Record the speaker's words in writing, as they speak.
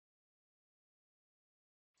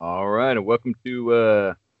All right, and welcome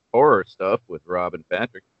to horror stuff with Rob and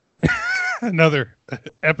Patrick. Another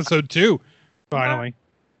episode 2, finally.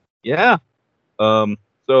 Yeah.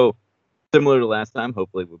 So similar to last time,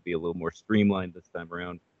 hopefully we'll be a little more streamlined this time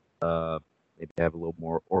around. Maybe have a little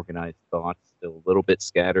more organized thoughts, still a little bit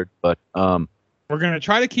scattered, but we're gonna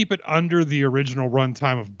try to keep it under the original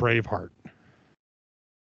runtime of Braveheart.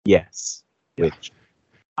 Yes, Yeah. which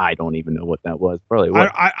I don't even know what that was. Probably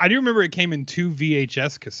what? I do remember it came in 2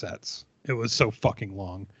 VHS cassettes. It was so fucking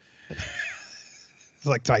long. It's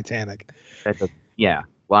like Titanic. Yeah,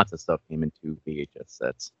 lots of stuff came in 2 VHS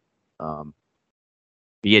sets.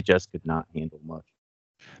 VHS could not handle much.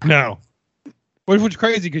 No. Which was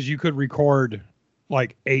crazy because you could record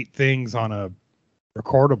like 8 things on a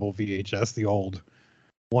recordable VHS, the old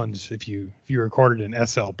ones, if you recorded an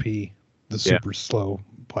SLP, the super slow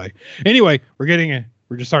play. Anyway, we're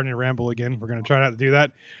just starting to ramble again. We're going to try not to do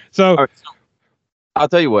that. So, right, so I'll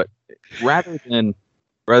tell you what, rather than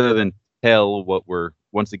tell what we're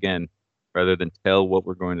going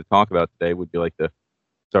to talk about today, would you like to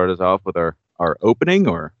start us off with our opening?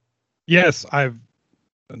 Or yes, I've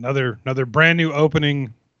another brand new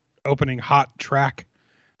opening hot track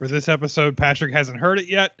for this episode. Patrick hasn't heard it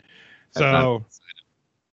yet, so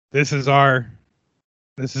this is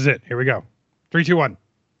it. Here we go. 3, 2, 1.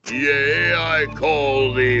 Yea, I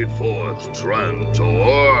call thee forth, Trantor.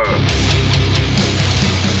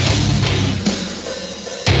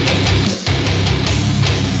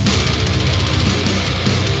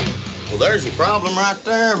 Well, there's your problem right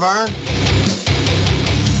there, Vern.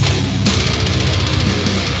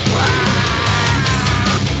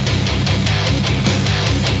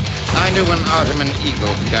 I knew an Ottoman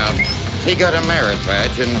Eagle Scout. He got a merit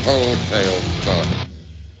badge in wholesale thought.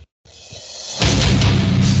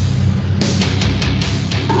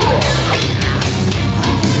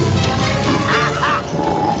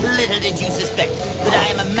 Little did you suspect that I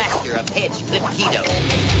am a master of hedge flip keto.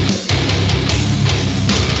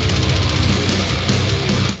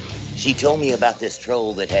 She told me about this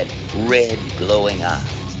troll that had red glowing eyes.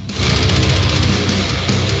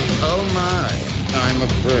 Oh my, I'm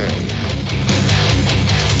afraid.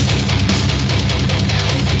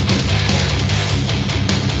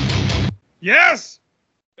 Yes!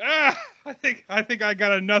 I think I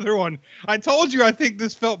got another one. I told you I think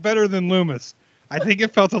this felt better than Loomis. I think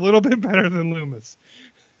it felt a little bit better than Loomis.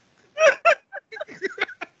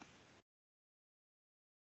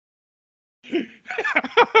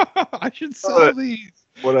 I should sell these.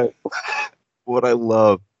 What I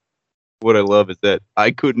love is that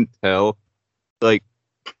I couldn't tell, like,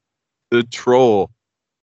 the troll.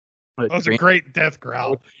 That was a great death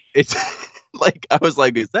growl. It's like, I was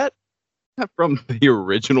like, is that from the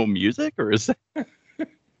original music, or is that?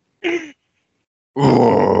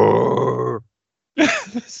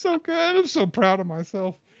 That's so good. I'm so proud of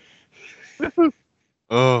myself.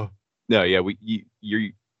 Oh no, yeah,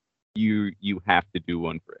 you have to do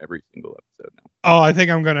one for every single episode now. Oh, I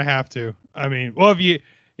think I'm gonna have to. I mean, well, if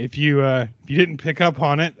you didn't pick up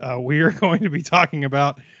on it, we are going to be talking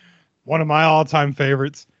about one of my all-time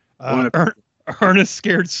favorites, Ernest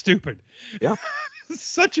Scared Stupid. Yeah.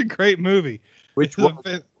 Such a great movie. Which was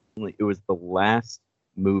it was the last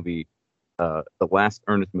movie, the last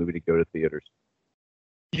Ernest movie to go to theaters.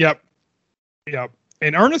 Yep.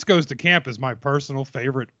 And Ernest Goes to Camp is my personal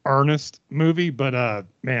favorite Ernest movie, but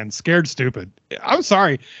man, Scared Stupid. I'm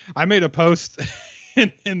sorry, I made a post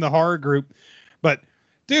in the horror group, but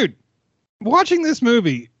dude, watching this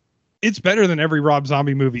movie, it's better than every Rob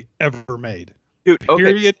Zombie movie ever made. Dude, okay.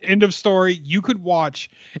 Period. End of story. You could watch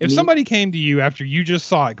if somebody came to you after you just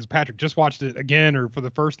saw it, because Patrick just watched it again or for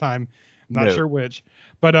the first time. I'm not sure which,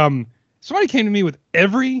 but somebody came to me with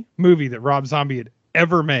every movie that Rob Zombie had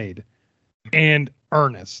ever made and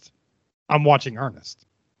Ernest. I'm watching Ernest.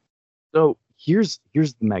 So here's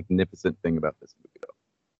the magnificent thing about this movie, though,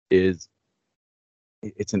 is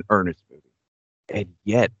it's an Ernest movie, and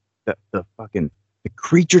yet the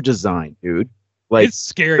creature design, dude. Like, it's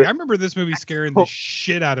scary. I remember this movie scaring the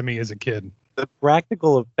shit out of me as a kid. The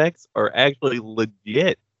practical effects are actually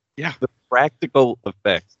legit. Yeah. The practical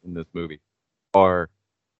effects in this movie are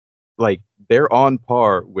like, they're on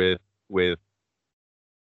par with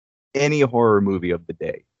any horror movie of the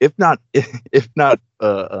day. If not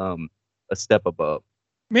a step above.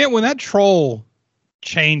 Man, when that troll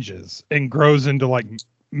changes and grows into like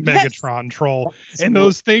Megatron troll and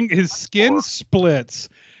those things, his skin splits,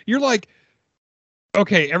 you're like,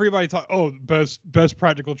 okay, everybody thought, best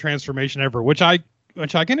practical transformation ever, which I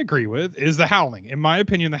can agree with, is The Howling. In my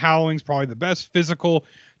opinion, The Howling's probably the best physical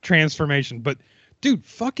transformation. But dude,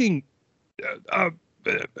 fucking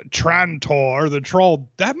Trantor, the troll.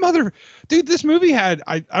 That mother, dude. This movie had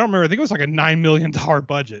I don't remember. I think it was like a $9 million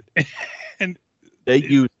budget, and They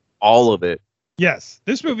used all of it. yes,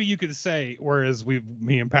 this movie you could say. Whereas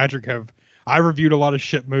me and Patrick I reviewed a lot of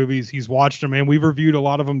shit movies. He's watched them, and we've reviewed a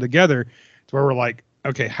lot of them together. To where we're like,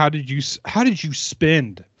 okay, how did you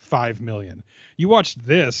spend $5 million? You watched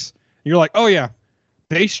this, you're like, oh yeah,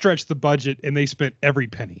 they stretched the budget and they spent every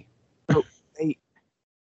penny. So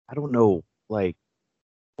I don't know, like,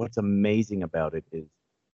 what's amazing about it is,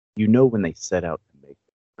 when they set out to make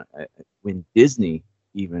it. When Disney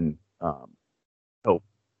even helped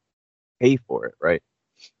pay for it, right?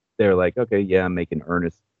 They're like, okay, yeah, make an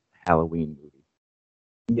earnest Halloween movie.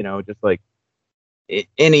 Just like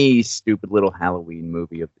any stupid little Halloween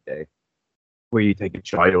movie of the day, where you take a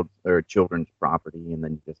child or a children's property and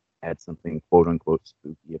then you just add something quote unquote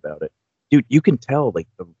spooky about it. Dude, you can tell, like,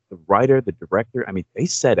 the writer, the director, I mean, they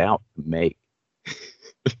set out to make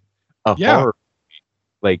a horror,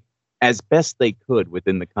 like, as best they could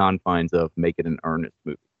within the confines of making an earnest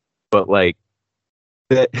movie. But, like,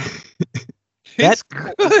 that It's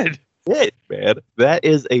good. it, man. That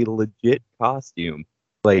is a legit costume.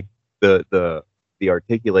 Like, the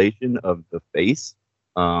articulation of the face,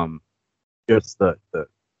 just the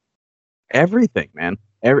everything, man.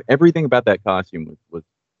 Everything about that costume was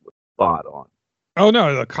spot on. Oh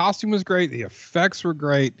no, the costume was great. The effects were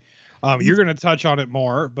great. You're going to touch on it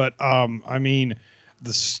more, but I mean,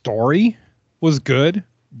 the story was good.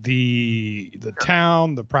 The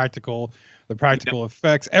town, the practical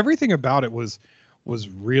effects, everything about it was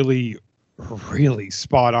really, really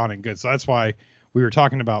spot on and good. So that's why we were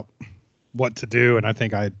talking about what to do, and I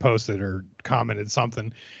think I had posted or commented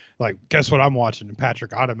something like, guess what I'm watching? And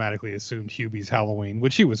Patrick automatically assumed Hubie's Halloween,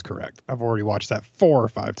 which he was correct. I've already watched that 4 or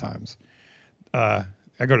 5 times. I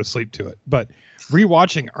go to sleep to it. But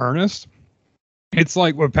rewatching Ernest, it's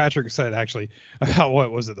like what Patrick said, actually, about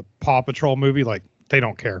what was it, the Paw Patrol movie? Like, they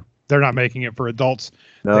don't care. They're not making it for adults.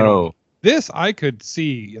 No. This I could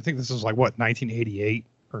see. I think this was like, what, 1988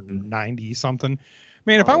 or 90 something.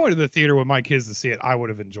 Man, if I went to the theater with my kids to see it, I would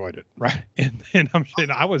have enjoyed it, right? And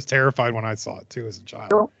I was terrified when I saw it too as a child.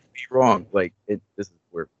 Don't be wrong. Like, this is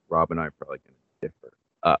where Rob and I are probably going to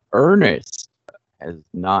differ. Ernest has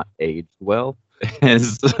not aged well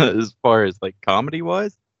as far as, like, comedy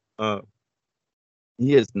wise.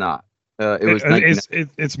 He is not.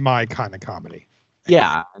 It's my kind of comedy.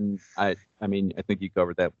 Yeah, and I mean, I think you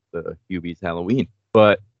covered that with the Hubie's Halloween,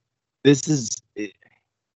 but this is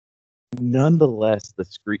nonetheless the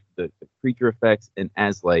creature effects, and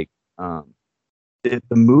as, like, the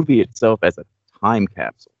movie itself as a time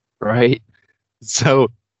capsule, right?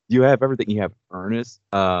 So you have everything. You have Ernest.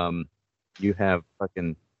 You have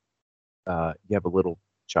fucking. You have a little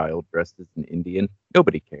child dressed as an Indian.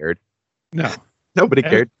 Nobody cared. No, Nobody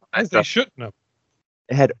cared. As they shouldn't have.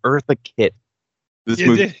 It had Eartha Kitt. This You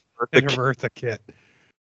movie, did. Eartha Kitt. Eartha Kitt.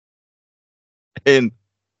 And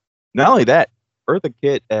not only that, Eartha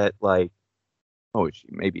Kitt at, like, oh, is she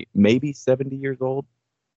maybe 70 years old?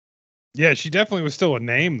 Yeah, she definitely was still a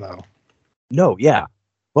name though. No, yeah.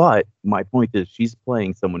 But my point is, she's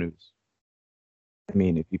playing someone who's, I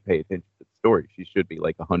mean, if you pay attention to the story, she should be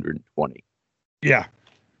like 120. Yeah.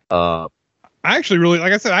 Uh, I actually really,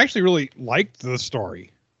 like I said, I actually really liked the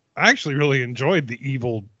story. I actually really enjoyed the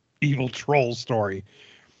evil troll story.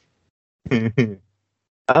 yeah.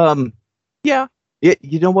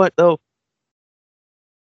 You know what, though?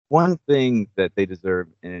 One thing that they deserve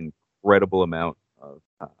an incredible amount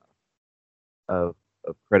of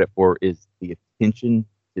credit for is the attention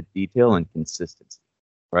to detail and consistency,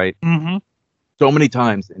 right? Mm-hmm. So many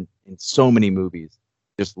times in so many movies,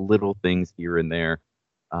 just little things here and there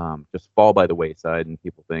just fall by the wayside, and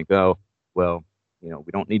people think, oh, well,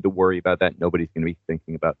 we don't need to worry about that. Nobody's going to be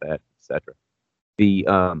thinking about that, etc. The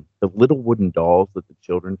little wooden dolls that the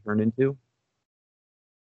children turn into,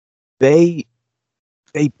 they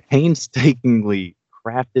painstakingly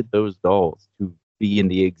crafted those dolls to be in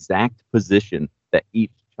the exact position that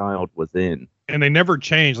each child was in. And they never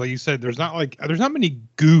changed. Like you said, there's not many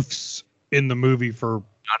goofs in the movie for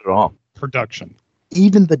Not at all. production.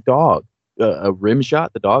 Even the dog, a rim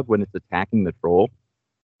shot, the dog, when it's attacking the troll,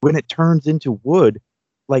 when it turns into wood,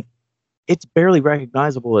 like, it's barely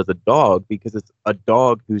recognizable as a dog because it's a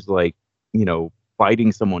dog who's, like,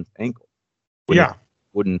 biting someone's ankle. Yeah.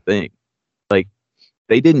 Wooden thing. Like,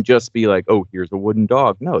 they didn't just be like, oh, here's a wooden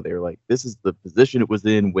dog. No, they're like, this is the position it was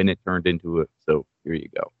in when it turned into it. So here you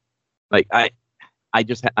go. Like, I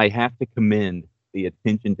have to commend the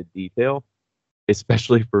attention to detail,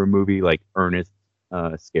 especially for a movie like Ernest,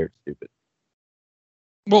 Scared Stupid.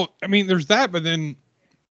 Well, I mean, there's that, but then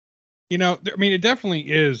I mean, it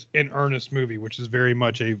definitely is an Ernest movie, which is very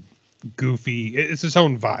much a goofy. It's its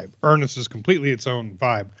own vibe. Ernest is completely its own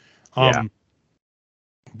vibe. Yeah.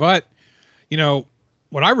 But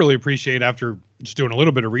what I really appreciate after just doing a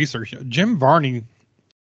little bit of research, Jim Varney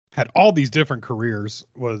had all these different careers.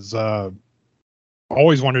 Was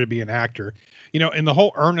always wanted to be an actor, and the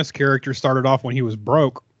whole Ernest character started off when he was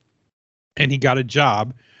broke, and he got a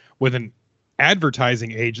job with an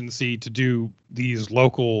advertising agency to do these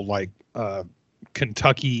local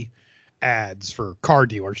Kentucky ads for car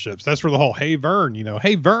dealerships. That's where the whole "Hey Vern,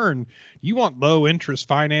 hey Vern, you want low interest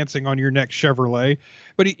financing on your next Chevrolet?"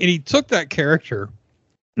 But he took that character,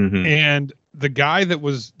 and the guy that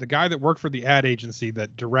worked for the ad agency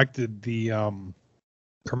that directed the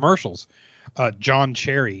commercials, John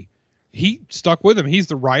Cherry, he stuck with him. He's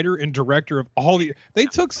the writer and director of all the. They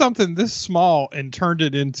took something this small and turned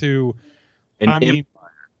it into.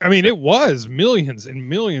 I mean, it was millions and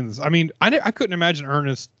millions. I mean, I couldn't imagine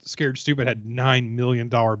Ernest Scared Stupid had $9 million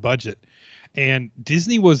budget, and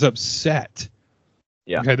Disney was upset.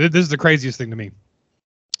 Yeah. Okay, this is the craziest thing to me.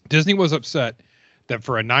 Disney was upset that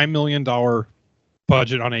for a $9 million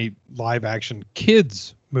budget on a live action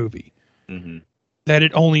kids movie, that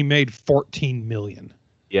it only made $14 million.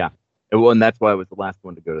 Yeah. Well, and that's why it was the last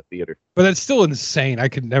one to go to theater. But that's still insane. I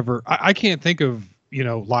could never. I can't think of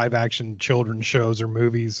live action children's shows or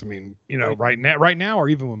movies. I mean, right now, or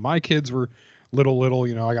even when my kids were little,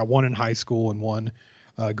 I got one in high school and one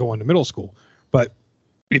going to middle school. But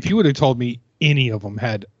if you would have told me any of them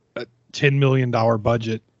had a $10 million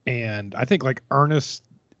budget, and I think like Ernest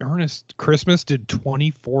Christmas did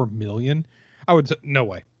 $24 million, I would say no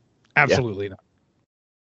way, absolutely not.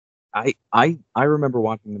 I remember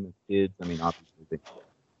watching them as kids. I mean, obviously they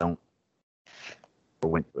don't or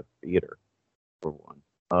went to a theater for one.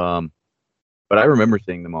 But I remember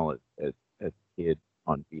seeing them all as kids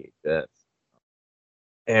on VHS.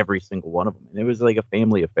 Every single one of them, and it was like a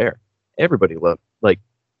family affair. Everybody loved,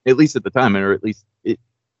 at least at the time, or at least it,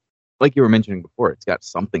 like you were mentioning before, it's got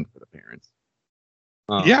something for the parents.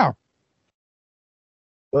 Yeah.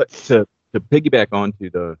 But to piggyback onto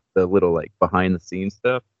the little behind the scenes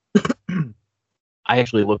stuff, I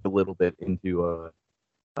actually looked a little bit into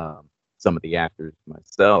some of the actors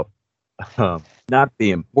myself. Not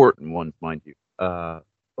the important ones, mind you,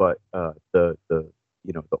 but the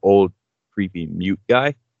old creepy mute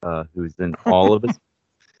guy who's in all of his.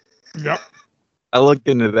 Yep. I looked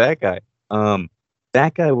into that guy.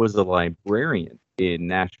 That guy was a librarian in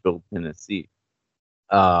Nashville, Tennessee.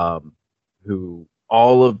 Who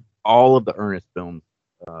all of the Ernest films,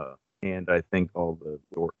 and I think all the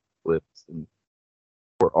short clips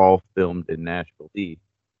were all filmed in Nashville, Tennessee,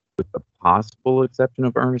 with the possible exception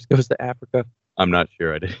of Ernest Goes to Africa. I'm not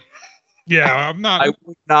sure. I did. Yeah, I'm not. I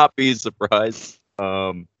would not be surprised.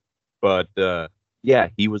 But yeah,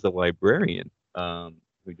 he was a librarian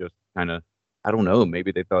who just kind of, I don't know,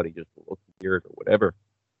 maybe they thought he just looked weird or whatever.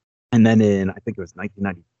 And then I think it was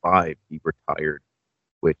 1995, he retired,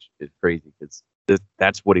 which is crazy because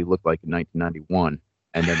that's what he looked like in 1991.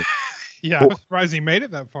 And then yeah, I'm surprised he made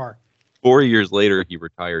it that far. 4 years later, he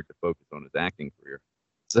retired to focus on his acting career.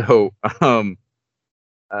 So,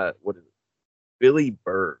 what is it? Billy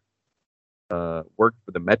Berg worked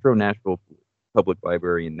for the Metro Nashville Public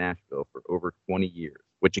Library in Nashville for over 20 years.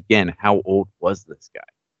 Which, again, how old was this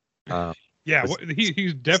guy? Yeah,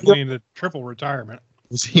 he's definitely in the triple retirement.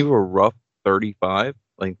 Was he a rough 35?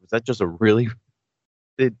 Was that just a really?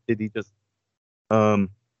 Did he just?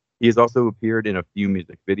 He has also appeared in a few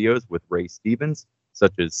music videos with Ray Stevens,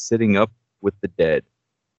 such as "Sitting Up with the Dead,"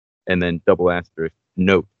 and then double asterisk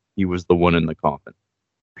note, he was the one in the coffin.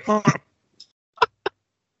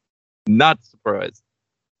 Not surprised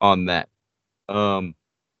on that. But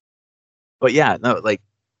yeah, no,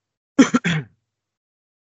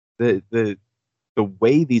 the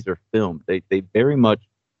way these are filmed, it very much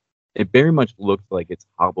looks like it's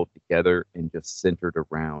hobbled together and just centered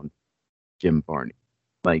around Jim Varney.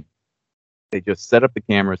 They just set up the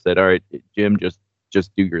camera, said, "All right, Jim, just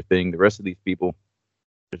do your thing. The rest of these people,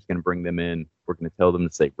 we're just gonna bring them in. We're gonna tell them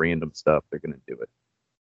to say random stuff. They're gonna do it."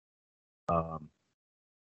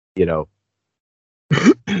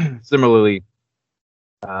 Similarly,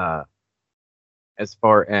 as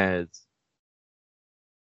far as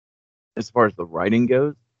the writing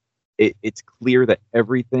goes, it's clear that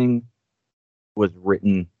everything was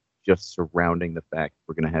written just surrounding the fact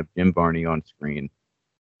we're going to have Jim Varney on screen,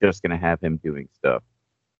 just going to have him doing stuff.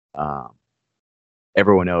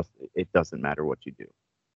 Everyone else, it doesn't matter what you do,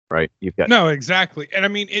 right? You've got no, exactly. And I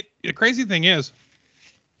mean, the crazy thing is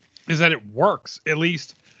that it works. At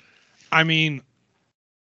least, I mean,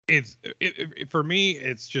 for me,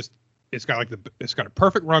 it's just it's got a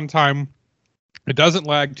perfect runtime. It doesn't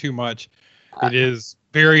lag too much. It is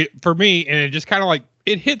very, for me, and it just kind of like,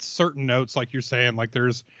 it hits certain notes, like you're saying, like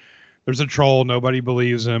there's a troll, nobody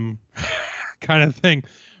believes him, kind of thing.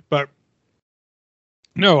 But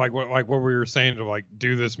no, like what we were saying, to like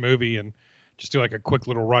do this movie and just do like a quick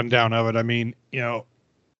little rundown of it. I mean,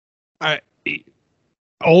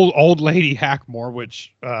 old lady Hackmore,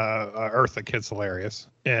 which Eartha Kitt's hilarious,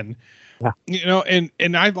 and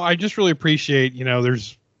and I just really appreciate,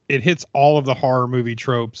 it hits all of the horror movie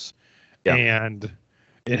tropes, and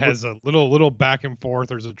it has a little back and forth.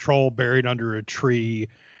 There's a troll buried under a tree,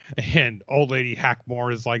 and old lady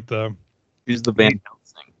Hackmore is like she's the Van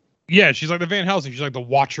Helsing. Yeah, she's like the Van Helsing. She's like the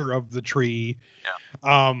watcher of the tree.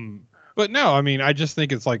 Yeah. But no, I mean, I just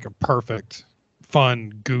think it's like a perfect, fun,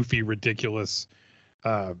 goofy, ridiculous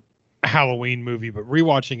Halloween movie. But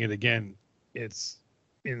rewatching it again, it's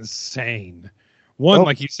insane.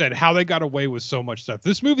 Like you said, how they got away with so much stuff.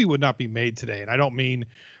 This movie would not be made today, and I don't mean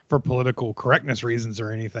for political correctness reasons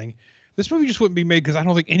or anything. This movie just wouldn't be made because I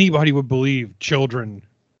don't think anybody would believe children,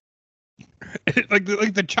 like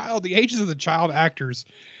the ages of the child actors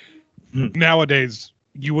nowadays.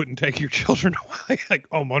 You wouldn't take your children away. Like,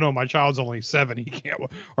 oh no, my child's only 7, he can't,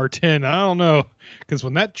 or 10. I don't know, because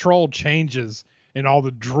when that troll changes and all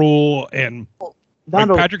the drool and like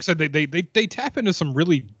Patrick said, they tap into some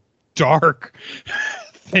really dark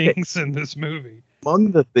things in this movie.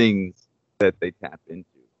 Among the things that they tap into,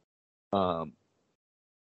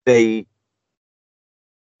 they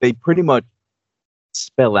pretty much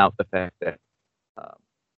spell out the fact that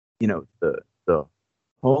the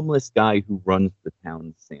homeless guy who runs the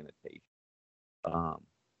town's sanitation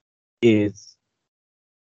is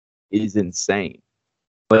insane.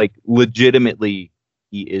 Like, legitimately,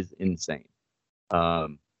 he is insane.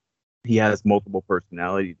 He has multiple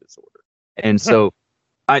personality disorder, and so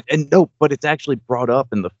but it's actually brought up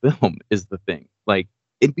in the film is the thing. Like,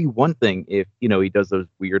 it'd be one thing if he does those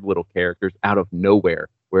weird little characters out of nowhere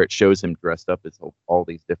where it shows him dressed up as all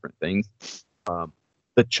these different things.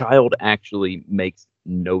 The child actually makes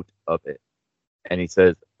note of it, and he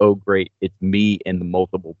says, "Oh great, it's me and the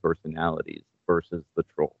multiple personalities versus the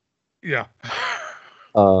troll." Yeah.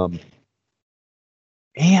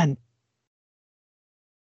 And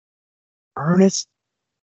Ernest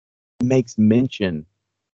makes mention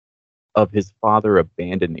of his father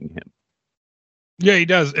abandoning him. Yeah, he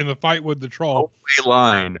does in the fight with the troll. No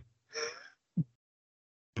line,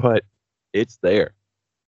 but it's there.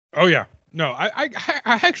 Oh yeah, no, I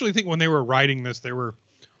actually think when they were writing this, they were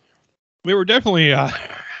definitely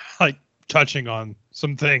like touching on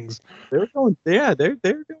some things. They're going, they're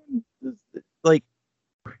going like,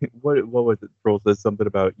 what was it? Troll says something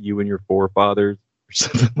about you and your forefathers or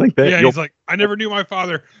something like that. Yeah, he's like, I never knew my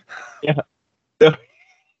father. Yeah, so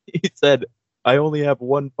he said, I only have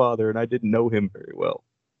one father, and I didn't know him very well.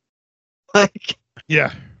 Like,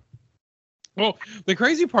 yeah. Well, the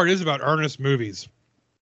crazy part is about Ernest movies,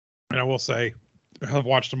 and I will say, I've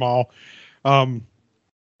watched them all, and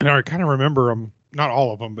I kind of remember them. Not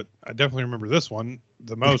all of them, but I definitely remember this one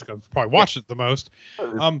the most. I've probably watched it the most.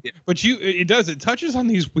 But it touches on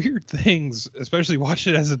these weird things, especially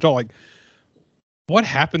watching it as an adult. Like, what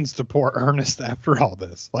happens to poor Ernest after all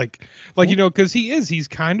this? Like, because he's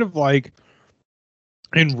kind of like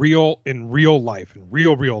in real life.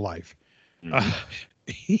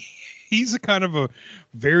 He's a kind of a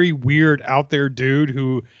very weird out there dude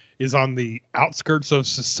who is on the outskirts of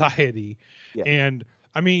society. Yeah. And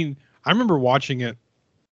I mean, I remember watching it,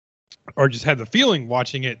 or just had the feeling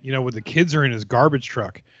watching it, when the kids are in his garbage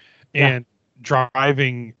truck and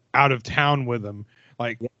driving out of town with him.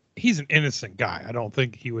 Like, he's an innocent guy. I don't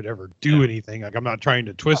think he would ever do anything. Like, I'm not trying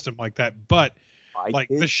to twist him like that, but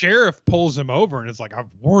the sheriff pulls him over and is like,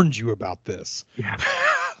 I've warned you about this. Yeah.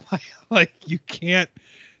 like, you can't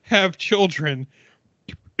have children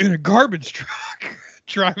in a garbage truck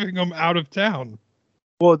driving them out of town.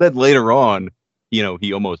 Well, then later on,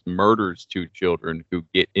 he almost murders 2 children who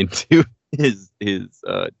get into his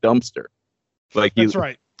dumpster. Like, that's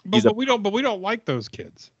right. But we don't like those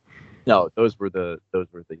kids. No, those were the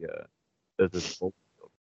children.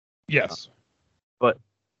 Yes. But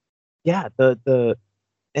yeah,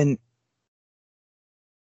 and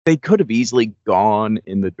they could have easily gone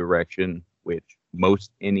in the direction which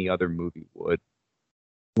most any other movie would.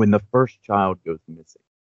 When the first child goes missing,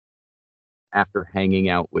 after hanging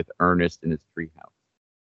out with Ernest in his treehouse.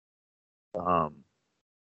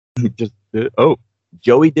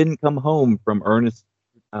 Joey didn't come home from Ernest's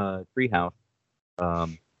treehouse.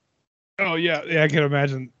 Oh yeah, I can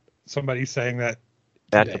imagine somebody saying that.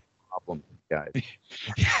 That's a problem. guys.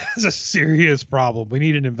 It's a serious problem. We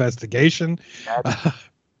need an investigation.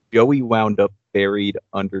 Joey wound up buried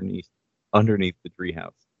underneath the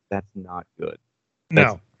treehouse. That's not good.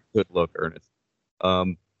 That's No. good look, Ernest.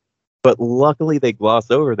 But luckily they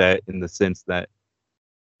gloss over that in the sense that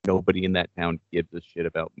nobody in that town gives a shit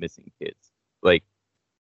about missing kids. Like,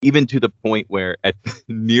 even to the point where at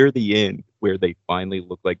near the end, where they finally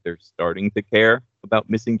look like they're starting to care about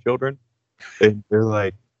missing children, and they're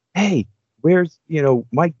like, "Hey, where's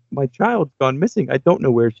my child's gone missing? I don't know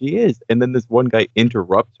where she is." And then this one guy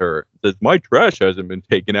interrupts her, and says, "My trash hasn't been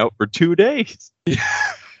taken out for 2 days."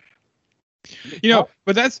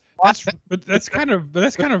 But that's kind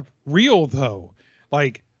of real though.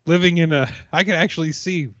 Like living in I could actually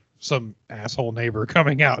see some asshole neighbor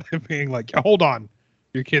coming out and being like, "Hold on,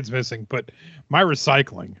 your kid's missing, but my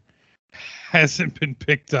recycling hasn't been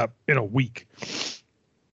picked up in a week."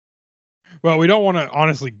 Well, we don't want to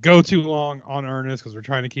honestly go too long on Ernest because we're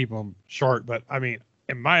trying to keep them short. But I mean,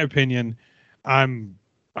 in my opinion, I'm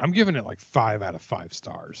giving it like 5 out of 5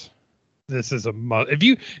 stars. This is if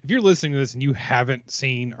you're listening to this and you haven't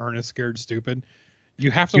seen Ernest Scared Stupid, you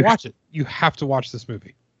have to watch it. You have to watch this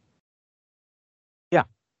movie. Yeah.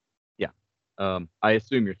 I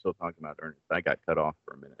assume you're still talking about Ernest. I got cut off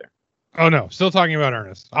for a minute there. Oh no, still talking about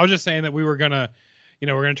Ernest. I was just saying that we're gonna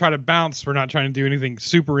try to bounce. We're not trying to do anything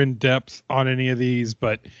super in depth on any of these,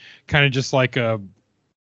 but kind of just like a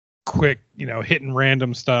quick, hitting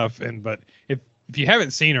random stuff. But if you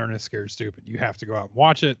haven't seen Ernest Scared Stupid, you have to go out and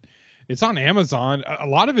watch it. It's on Amazon. A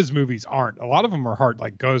lot of his movies aren't. A lot of them are hard.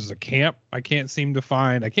 Like Goes to Camp. I can't seem to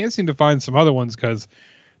find some other ones because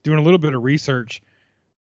doing a little bit of research,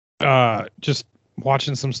 just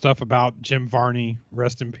watching some stuff about Jim Varney,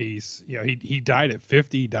 rest in peace. He died at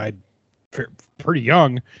 50. He died pretty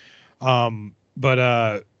young.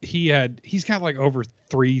 But he's got like over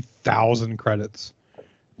 3,000 credits.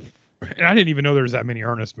 And I didn't even know there was that many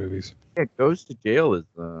Ernest movies. Yeah, Goes to Jail is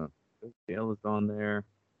on there.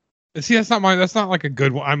 See, that's not like a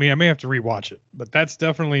good one. I mean, I may have to rewatch it, but that's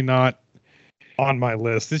definitely not on my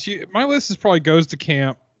list. My list is probably Goes to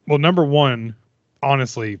Camp. Well, number 1,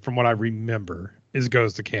 honestly, from what I remember, is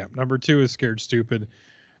Goes to Camp. Number 2 is Scared Stupid.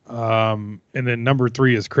 And then number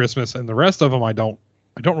 3 is Christmas. And the rest of them, I don't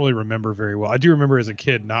really remember very well. I do remember as a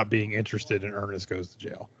kid not being interested in Ernest Goes to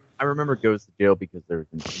Jail. I remember Goes to Jail because there was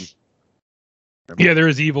an there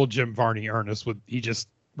is evil Jim Varney Ernest. He just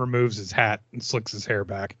removes his hat and slicks his hair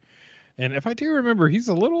back. And if I do remember, he's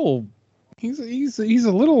a little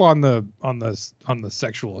on the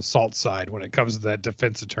sexual assault side when it comes to that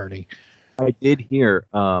defense attorney. I did hear,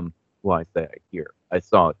 I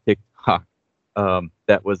saw a TikTok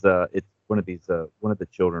that was it's one of these one of the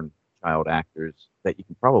child actors that you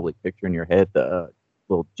can probably picture in your head, the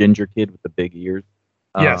little ginger kid with the big ears.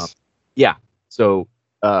 Yes. Yeah. So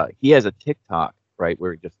he has a TikTok, right,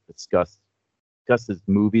 where he just discusses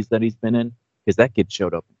movies that he's been in, because that kid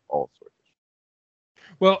showed up in all sorts of shit.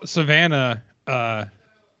 Well, Savannah,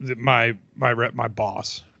 my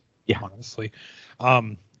boss, honestly,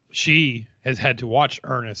 she has had to watch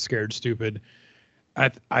Ernest Scared Stupid.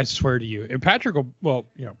 I swear to you. And Patrick will,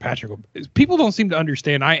 people don't seem to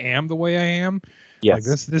understand I am the way I am. Yes. Like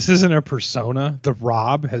this isn't a persona. The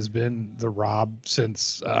Rob has been the Rob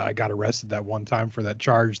since I got arrested that one time for that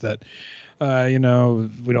charge that,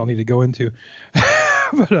 we don't need to go into.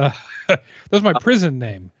 But that was my prison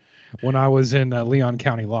name when I was in Leon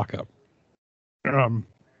County lockup.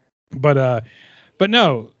 But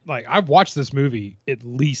no, like I've watched this movie at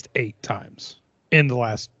least 8 times in the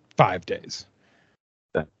last 5 days.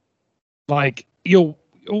 Like you'll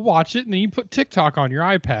watch it and then you put TikTok on your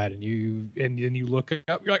iPad and you look it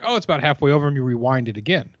up. You're like, oh, it's about halfway over, and you rewind it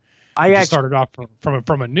again. I actually started off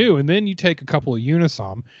from a new, and then you take a couple of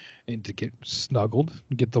Unisom and to get snuggled,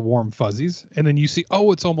 get the warm fuzzies, and then you see,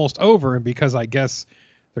 oh, it's almost over. And because I guess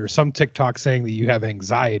there's some TikTok saying that you have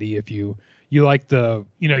anxiety if you like the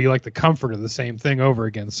comfort of the same thing over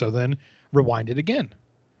again. So then rewind it again.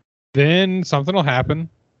 Then something will happen.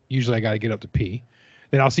 Usually I got to get up to pee.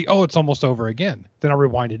 Then I'll see, oh, it's almost over again. Then I'll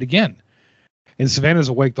rewind it again. And Savannah's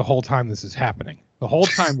awake the whole time this is happening. The whole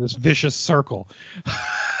time, this vicious circle.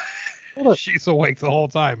 She's awake the whole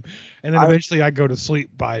time. And then eventually I go to sleep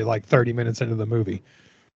by like 30 minutes into the movie.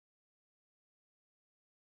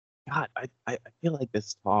 God, I feel like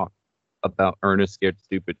this talk about Ernest Scared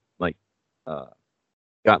Stupid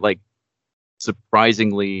got like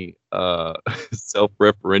surprisingly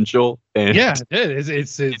self-referential, and yeah, it is.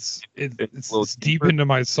 It's deep into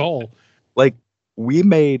my soul. Like we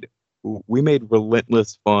made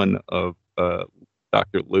relentless fun of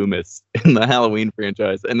Dr. Loomis in the Halloween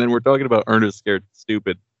franchise, and then we're talking about Ernest Scared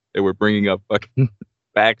Stupid They were bringing up fucking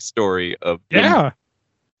backstory of Jim Yeah.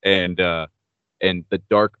 and the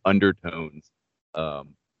dark undertones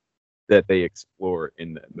that they explore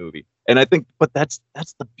in that movie. And I think, but that's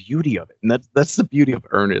the beauty of it, and that's the beauty of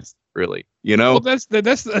Ernest, really. You know, Well,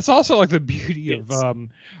 that's also like the beauty of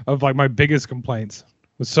like my biggest complaints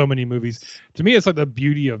with so many movies. To me, it's like the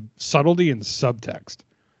beauty of subtlety and subtext.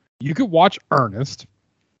 You could watch Ernest,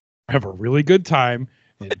 have a really good time,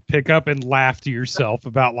 and pick up and laugh to yourself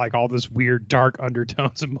about like all this weird dark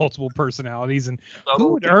undertones and multiple personalities. And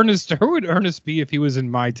who would Ernest be if he was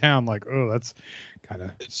in my town? Like, oh, that's kind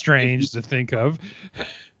of strange to think of.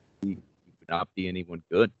 he would not be anyone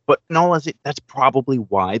good. But in all honesty, that's probably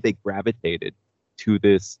why they gravitated to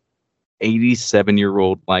this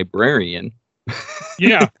 87-year-old librarian.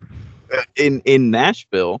 Yeah. in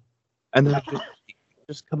Nashville, and they're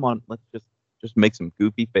just come on, let's just make some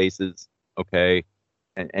goofy faces, okay,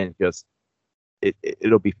 and just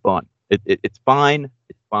it'll be fun. It's fine.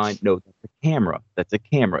 It's fine. No, that's a camera. That's a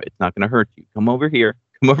camera. It's not going to hurt you. Come over here.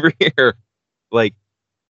 Come over here. Like,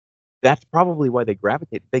 that's probably why they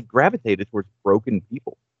gravitated. They gravitated towards broken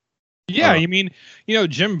people. Yeah, you mean,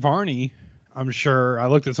 Jim Varney, I'm sure, I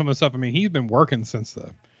looked at some of the stuff. I mean, he's been working since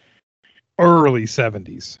the early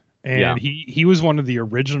 70s. And he was one of the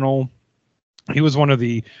original,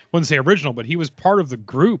 wouldn't say original, but he was part of the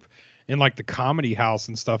group in like the Comedy House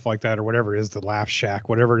and stuff like that, or whatever it is, the Laugh Shack,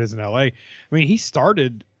 whatever it is in LA. I mean, he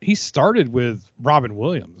started with Robin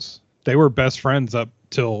Williams. They were best friends up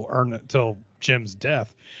till Jim's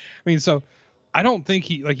death. I mean, so I don't think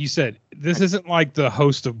he, like you said, this isn't like the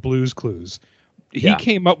host of Blue's Clues. He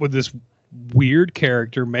came up with this weird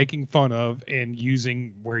character, making fun of and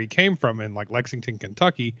using where he came from in like Lexington,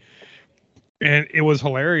 Kentucky. And it was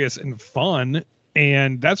hilarious and fun.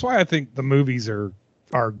 And that's why I think the movies are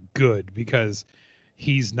good, because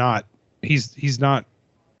he's not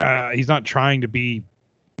trying to be,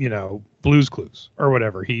 Blue's Clues or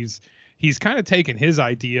whatever. He's kind of taken his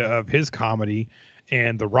idea of his comedy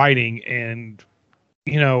and the writing and,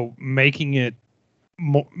 making it,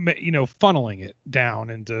 funneling it down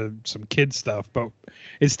into some kid stuff, but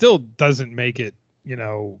it still doesn't make it,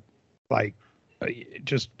 like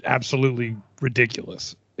just absolutely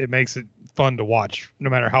ridiculous. It makes it fun to watch no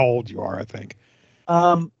matter how old you are, I think.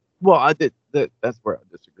 Well, that's where I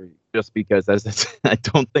disagree, just because I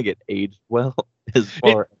don't think it aged well as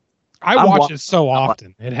far. I watch it so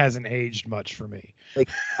often, it hasn't aged much for me. Like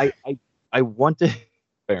I want to.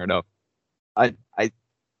 Fair enough.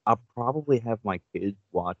 I'll probably have my kids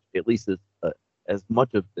watch at least as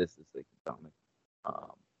much of this as they can stomach,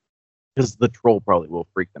 because the troll probably will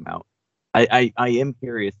freak them out. I am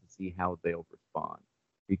curious to see how they'll respond,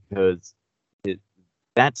 because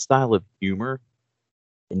that style of humor,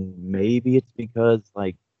 and maybe it's because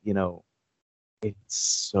it's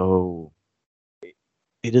so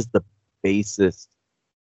it is the basest,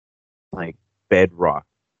 like, bedrock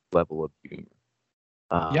level of humor.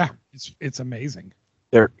 Yeah, it's amazing.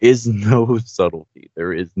 There is no subtlety.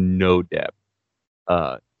 There is no depth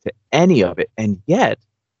to any of it. And yet,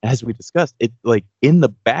 as we discussed, it's like in the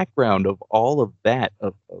background of all of that,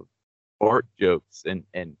 of fart jokes and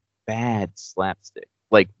bad slapstick,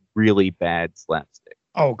 like really bad slapstick.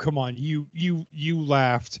 Oh, come on. You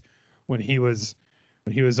laughed when he was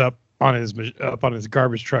up on his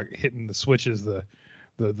garbage truck hitting the switches, the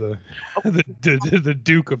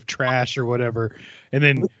Duke of Trash or whatever. And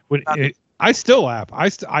then I still laugh.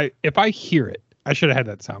 If I hear it, I should have had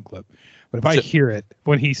that sound clip. But if I hear it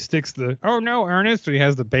when he sticks oh no, Ernest, when he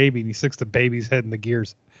has the baby and he sticks the baby's head in the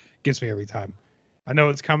gears, it gets me every time. I know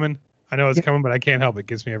it's coming, but I can't help it. It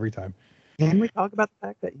gets me every time. Can we talk about the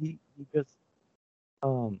fact that he just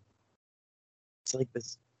it's like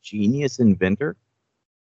this genius inventor?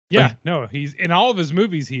 Yeah, no, he's in all of his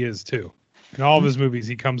movies. He is too. In all of his movies,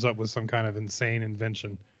 he comes up with some kind of insane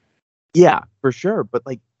invention. Yeah, for sure. But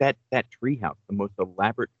like that treehouse, the most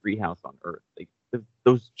elaborate treehouse on Earth. Like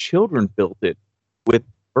those children built it with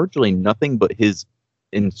virtually nothing but his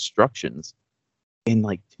instructions in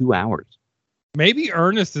like 2 hours. Maybe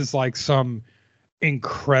Ernest is like some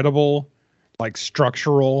incredible, like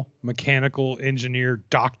structural mechanical engineer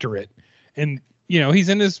doctorate, and he's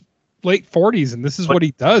in his late 40s, and this is what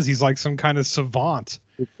he does. He's like some kind of savant.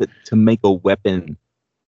 To make a weapon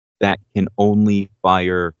that can only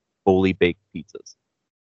fire fully baked pizzas.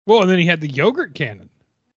 Well, and then he had the yogurt cannon,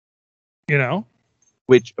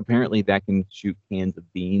 which apparently that can shoot cans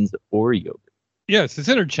of beans or yogurt. Yes, it's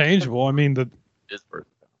interchangeable. I mean,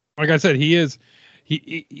 like I said, he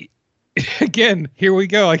again, here we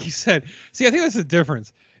go. Like you said, see, I think that's the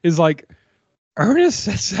difference is like Ernest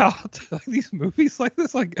sets out like these movies like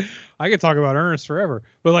this. Like I could talk about Ernest forever,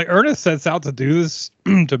 but like Ernest sets out to do this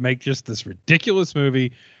to make just this ridiculous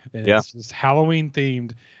movie, and it's just Halloween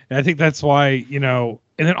themed. And I think that's why, you know.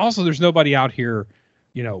 And then also, there's nobody out here,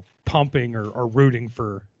 you know, pumping or rooting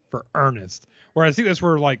for Ernest. Where I think that's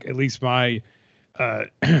where, like, at least my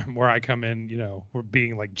where I come in, you know, we're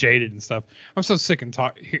being like jaded and stuff. I'm so sick and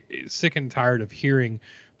tired of hearing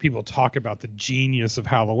people talk about the genius of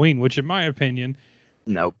Halloween, which in my opinion,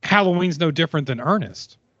 no, Halloween's no different than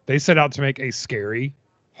Ernest. They set out to make a scary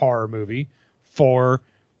horror movie for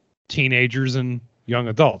teenagers and young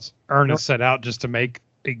adults. Ernest set out just to make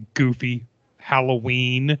a goofy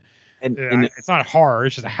Halloween, and it's not horror,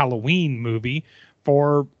 it's just a Halloween movie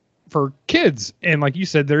for kids. And like you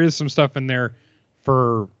said, there is some stuff in there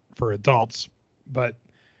for adults, but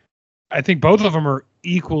I think both of them are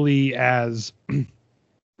equally as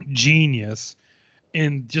genius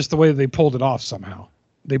in just the way that they pulled it off. Somehow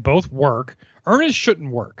they both work. Ernest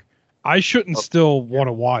shouldn't work. I shouldn't still want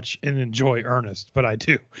to watch and enjoy Ernest, but I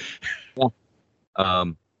do.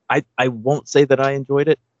 I won't say that I enjoyed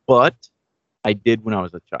it, but I did when I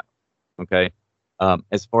was a child. Okay.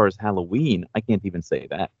 As far as Halloween, I can't even say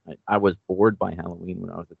that. I was bored by Halloween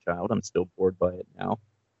when I was a child. I'm still bored by it now.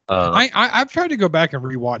 I've tried to go back and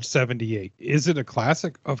rewatch 78. Is it a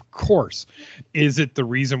classic? Of course. Is it the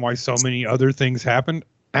reason why so many other things happened?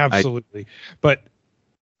 Absolutely. But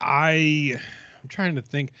I'm trying to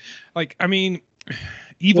think. Like, I mean,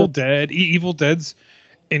 Evil Dead's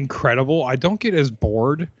incredible. I don't get as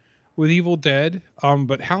bored with Evil Dead,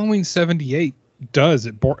 but Halloween 78 does.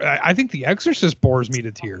 I think The Exorcist bores me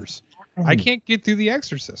to tears. I can't get through The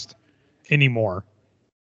Exorcist anymore.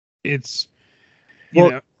 It's you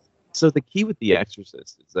know. So the key with The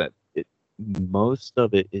Exorcist is that most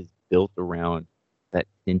of it is built around that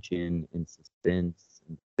tension and suspense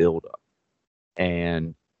and build up.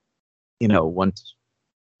 And you know, once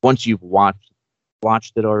you've watched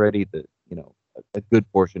it already, a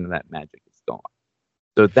good portion of that magic is gone.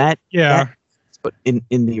 So but in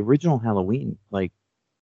the original Halloween, like,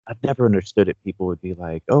 I've never understood it. People would be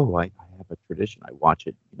like, "Oh, I have a tradition. I watch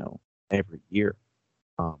it, every year."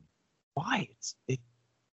 Why?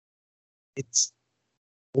 It's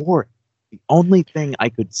boring. The only thing I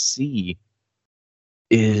could see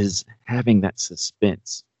is having that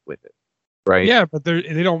suspense with it, right? Yeah, but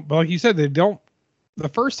they don't. Like you said, they don't. The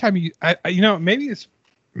first time maybe it's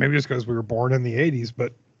because we were born in the 80s,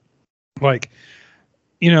 but like,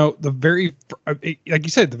 like you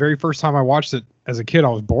said, the very first time I watched it as a kid, I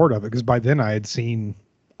was bored of it because by then I had seen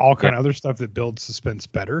all kind of other stuff that builds suspense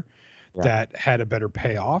better, that had a better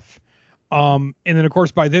payoff. And then of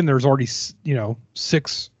course by then there's already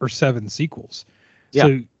 6 or 7 sequels. Yeah.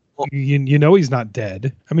 So he's not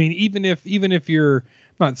dead. I mean, even if you're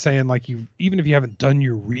not saying like even if you haven't done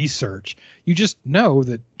your research, you just know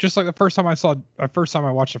that, just like the first time I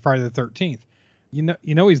watched the Friday the 13th,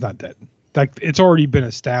 he's not dead. Like, it's already been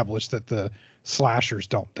established that the slashers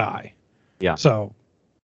don't die. Yeah. So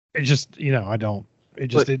it just,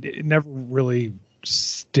 it never really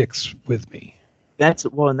sticks with me. That's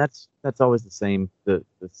always the same. The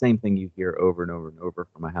same thing you hear over and over and over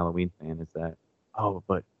from a Halloween fan is that, oh,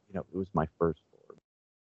 but it was my first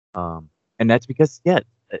horror. And that's because,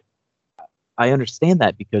 I understand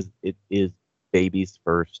that because it is baby's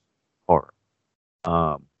first horror.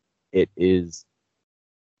 It is,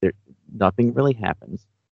 nothing really happens.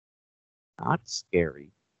 Not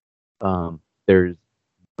scary. There's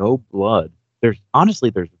no blood. There's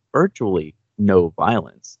virtually no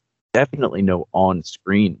violence. Definitely no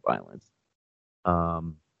on-screen violence.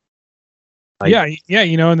 And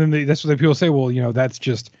then that's what people say. Well, that's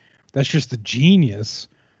just the genius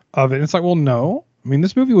of it. And it's like, well, no. I mean,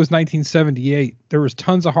 this movie was 1978. There was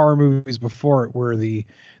tons of horror movies before it where the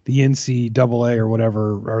NCAA or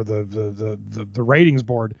whatever, or the ratings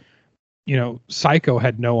board, Psycho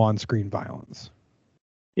had no on-screen violence.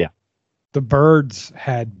 Yeah. The Birds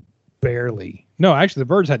had barely. No, actually, the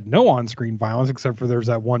Birds had no on-screen violence except for there's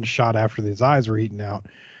that one shot after his eyes were eaten out.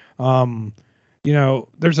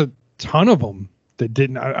 There's a ton of them that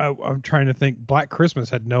didn't. I'm trying to think. Black Christmas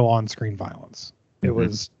had no on-screen violence. It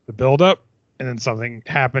was the build-up, and then something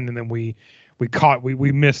happened, and then we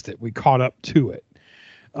missed it. We caught up to it.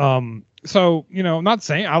 I'm not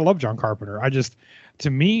saying I love John Carpenter. To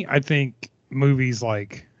me, I think movies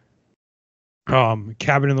like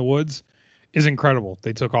Cabin in the Woods is incredible.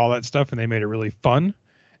 They took all that stuff and they made it really fun.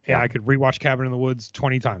 Yeah, I could rewatch Cabin in the Woods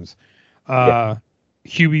 20 times.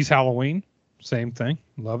 Hubie's Halloween, same thing.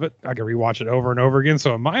 Love it. I could rewatch it over and over again.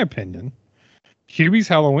 So in my opinion, Hubie's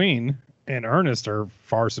Halloween and Ernest are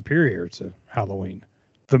far superior to Halloween,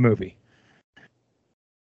 the movie.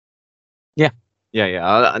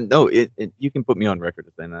 Yeah. No, you can put me on record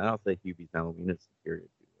as saying that. I'll say Hubie's Halloween is superior.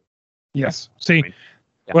 Yes. See,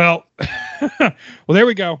 Yeah. well, well, there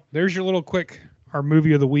we go. There's your little our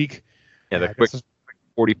movie of the week. Yeah, the I quick guess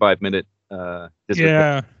 45-minute.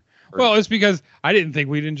 yeah. Well, it's because I didn't think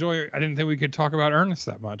we could talk about Ernest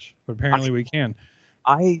that much, but apparently we can.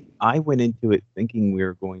 I went into it thinking we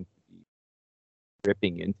were going to be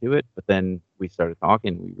ripping into it, but then we started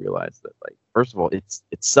talking. We realized that, like, first of all, it's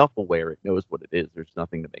self-aware. It knows what it is. There's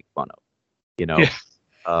nothing to make fun of, you know. Yeah.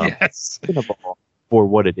 Yes. Second of all, for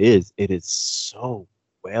what it is so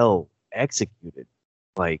well executed.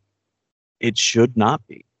 Like, it should not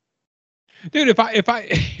be. Dude, I'm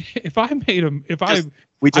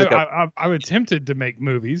tempted to make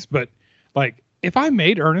movies, but like if I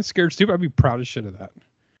made Ernest Scared Stupid, I'd be proud as shit of that.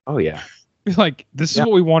 Oh yeah. Be like, this is what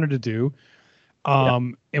we wanted to do.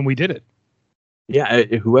 And we did it. Yeah,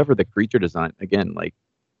 whoever the creature design, again, like,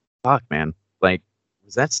 fuck, man. Like,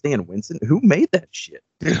 was that Stan Winston? Who made that shit?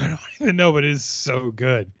 Dude, I don't even know, but it is so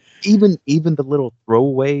good. Even the little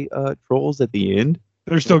throwaway trolls at the end,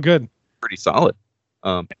 they're still good. Pretty solid.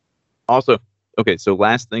 Also, okay, so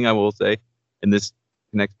last thing I will say, and this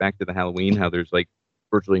connects back to the Halloween, how there's like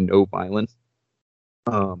virtually no violence.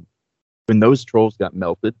 When those trolls got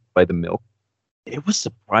melted by the milk, it was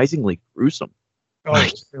surprisingly gruesome. Oh,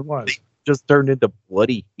 it was. They just turned into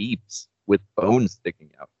bloody heaps with bones sticking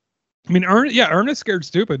out. I mean, Ernest Scared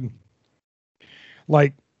Stupid.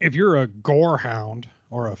 Like, if you're a gore hound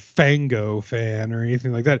or a Fango fan or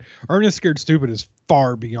anything like that, Ernest Scared Stupid is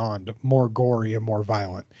far beyond more gory and more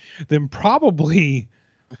violent than probably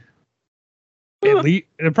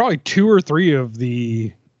probably 2 or 3 of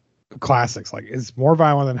the classics. Like, it's more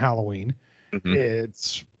violent than Halloween. Mm-hmm.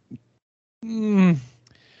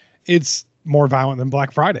 It's more violent than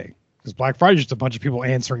Black Friday, because Black Friday is just a bunch of people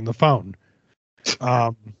answering the phone.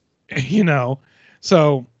 You know,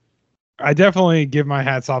 so I definitely give my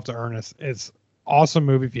hats off to Ernest. It's an awesome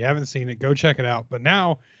movie. If you haven't seen it, go check it out. But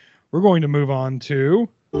now we're going to move on to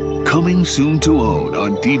Coming soon to own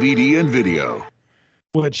on DVD and video.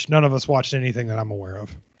 Which none of us watched anything that I'm aware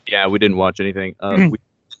of. Yeah, we didn't watch anything. We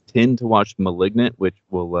tend to watch *Malignant*, which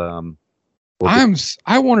will.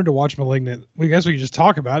 I wanted to watch *Malignant*. We guess we could just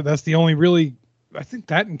talk about it. That's the only really. I think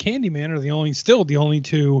that and *Candyman* are still the only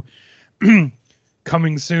two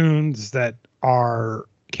coming soons that are.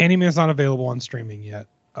 *Candyman's not available on streaming yet.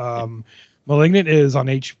 *Malignant* is on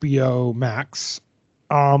HBO Max.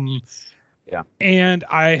 Yeah. And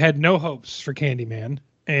I had no hopes for *Candyman*,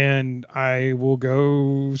 and I'll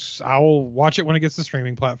watch it when it gets to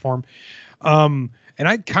streaming platform. And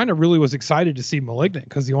I kind of really was excited to see *Malignant*,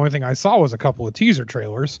 because the only thing I saw was a couple of teaser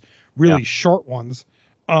trailers, really short ones.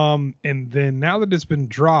 And then now that it's been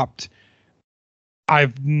dropped,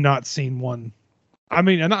 I've not seen one. I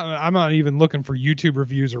mean, I'm not even looking for YouTube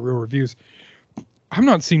reviews or real reviews. I've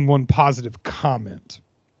not seen one positive comment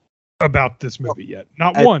about this movie yet.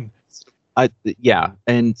 Not one. Yeah.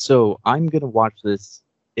 And so I'm going to watch this,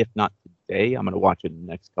 if not today, I'm going to watch it in the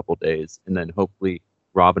next couple days. And then hopefully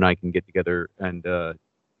Rob and I can get together and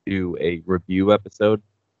do a review episode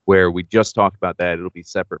where we just talk about that. It'll be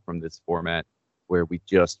separate from this format, where we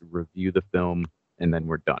just review the film and then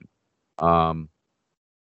we're done.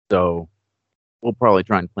 So we'll probably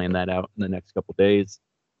try and plan that out in the next couple days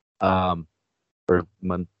for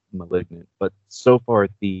 *Malignant*. But so far,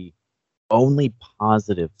 the only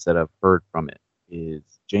positives that I've heard from it is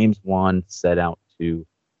James Wan set out to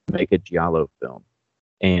make a giallo film,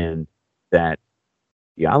 and that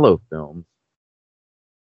giallo films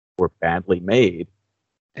were badly made.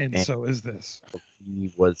 And so is this.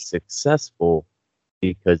 He was successful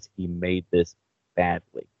because he made this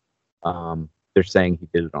badly. They're saying he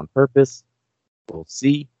did it on purpose. We'll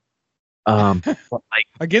see.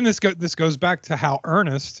 Again, this goes back to how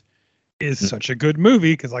Ernest is such a good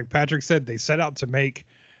movie, because like Patrick said, they set out to make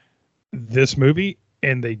this movie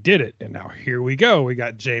and they did it. And now here we go. We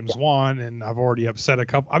got James Wan, and I've already upset a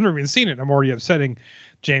couple. I've never even seen it. I'm already upsetting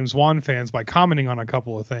James Wan fans by commenting on a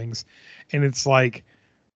couple of things. And it's like,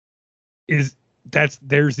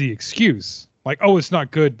 there's the excuse. Like, oh, it's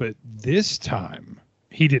not good, but this time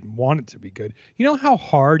he didn't want it to be good. You know how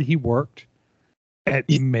hard he worked at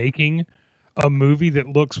making a movie that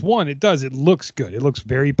looks it looks good. It looks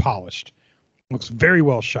very polished. It looks very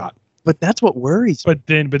well shot. But that's what worries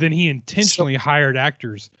me. But then he intentionally hired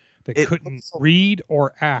actors that couldn't read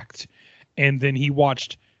or act. And then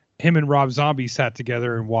him and Rob Zombie sat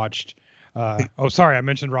together and watched sorry, I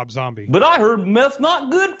mentioned Rob Zombie. But I heard meth's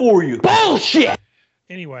not good for you. Bullshit!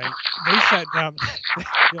 Anyway, they sat down.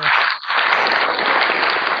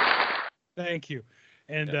 Thank you.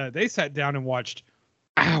 And they sat down and watched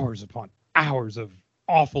hours upon hours of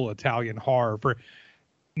awful Italian horror.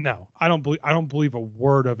 No, I don't believe a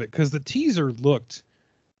word of it, because the teaser looked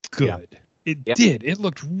good. Yeah. It did. It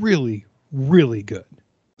looked really, really good.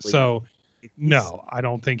 So, no, I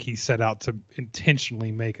don't think he set out to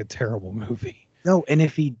intentionally make a terrible movie. No, and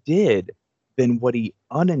if he did, then what he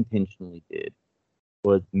unintentionally did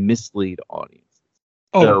was mislead audiences.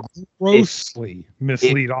 Oh, so grossly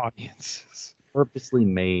mislead audiences. Purposely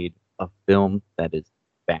made a film that is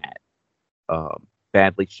bad,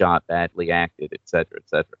 badly shot, badly acted, etc.,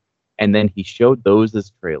 etc. And then he showed those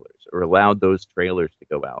as trailers, or allowed those trailers to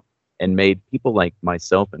go out, and made people like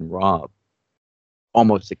myself and Rob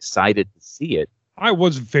almost excited to see it. I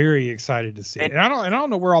was very excited to see it. And I don't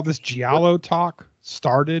know where all this Giallo talk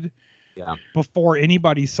started. Yeah. Before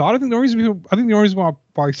anybody saw it. I think the only reason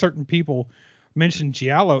why certain people mentioned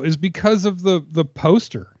Giallo is because of the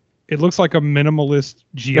poster. It looks like a minimalist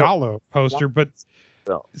Giallo poster, but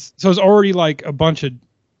so it's already like a bunch of,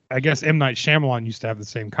 I guess M. Night Shyamalan used to have the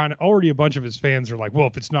same kind of, already a bunch of his fans are like, well,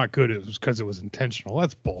 if it's not good, it was because it was intentional.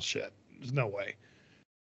 That's bullshit. There's no way.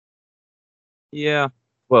 Yeah.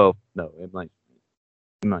 Well, no, M. Night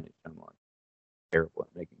Shyamalan terrible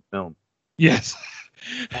at making films. Yes.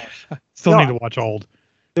 Still need to watch Old.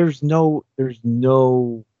 There's no, I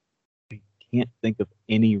can't think of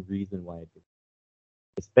any reason why,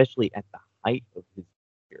 especially at the height of his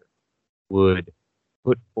career, would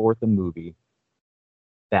put forth a movie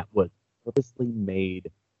that was purposely made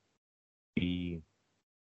to be,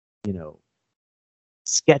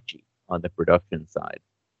 sketchy on the production side,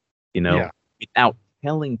 without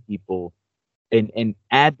telling people and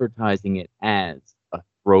advertising it as a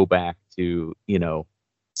throwback to,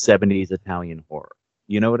 70s Italian horror.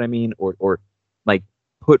 You know what I mean? Or like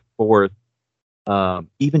put forth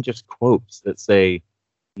even just quotes that say,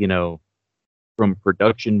 from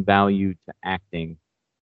production value to acting,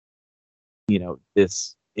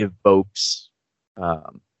 this evokes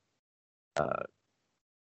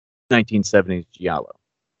 1970s Giallo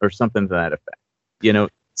or something to that effect.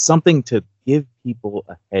 Something to give people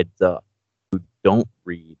a heads up who don't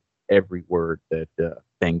read every word that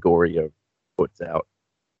Fangoria puts out,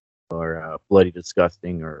 or Bloody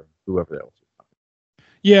Disgusting, or whoever else is talking.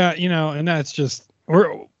 Yeah, and that's just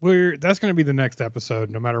we're that's going to be the next episode.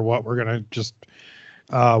 No matter what, we're going to just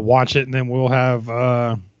watch it, and then we'll have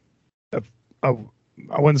I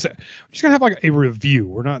wouldn't say we're just gonna have like a review.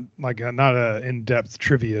 We're not like not a in-depth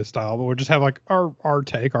trivia style, but we'll just have like our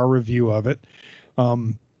take, our review of it.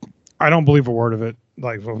 I don't believe a word of it.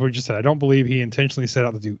 Like what we just said, I don't believe he intentionally set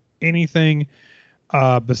out to do anything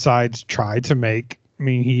besides try to make. I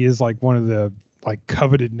mean, he is like one of the like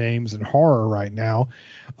coveted names in horror right now.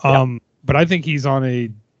 But I think he's on a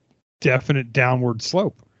definite downward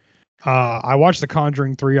slope. I watched The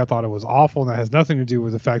Conjuring 3. I thought it was awful, and that has nothing to do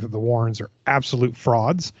with the fact that the Warrens are absolute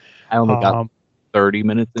frauds. I only got 30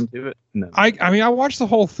 minutes into it. No. I mean, I watched the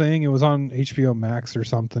whole thing. It was on HBO Max or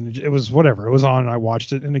something. It was whatever. It was on, and I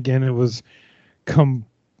watched it. And again, it was like,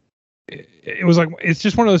 it's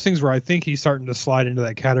just one of those things where I think he's starting to slide into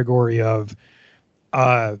that category of,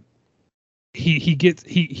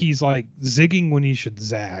 he's like zigging when he should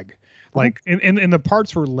zag. Like in the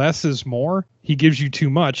parts where less is more, he gives you too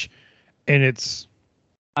much, and it's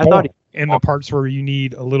in the parts where you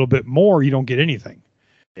need a little bit more, you don't get anything.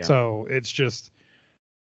 Yeah. So it's just,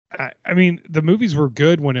 I mean, the movies were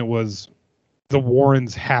good when it was the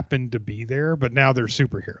Warrens happened to be there, but now they're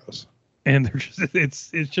superheroes, and they're just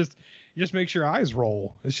it just makes your eyes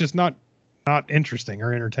roll. It's just not interesting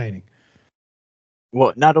or entertaining.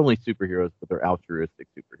 Well, not only superheroes, but they're altruistic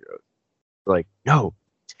superheroes. Like, no,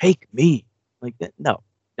 take me. Like that. No,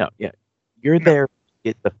 yeah. You're there to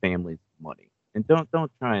get the family's money. And don't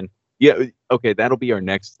try and okay, that'll be our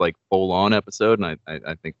next like full on episode, and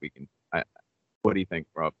I think we can what do you think,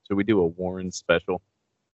 Rob? Should we do a Warren special?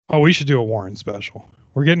 Oh, we should do a Warren special.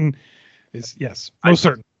 We're getting yes, most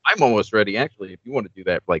certain. I'm almost ready actually, if you want to do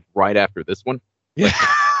that like right after this one. Yeah.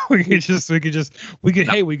 we could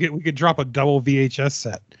drop a double VHS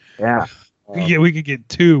set. Yeah. We could get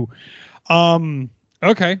two.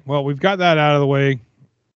 Okay, well, we've got that out of the way.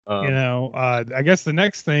 I guess the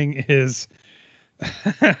next thing is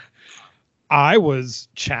I was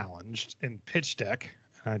challenged in Pitch Deck.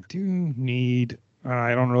 I do need,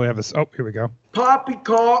 I don't really have this. Oh, here we go.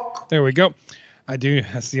 Poppycock. There we go. I do.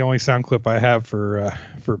 That's the only sound clip I have for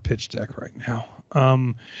Pitch Deck right now.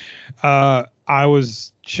 I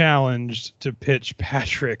was challenged to pitch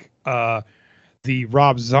Patrick the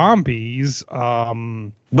Rob Zombies.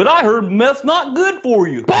 But I heard meth's not good for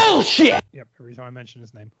you. Bullshit. Yep. Every time I mention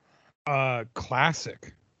his name,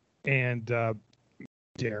 classic, and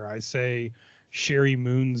dare I say, Sherry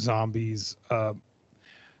Moon Zombie's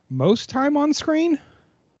most time on screen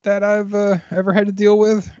that I've ever had to deal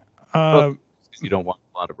with. You don't watch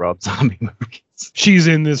a lot of Rob Zombie movies. She's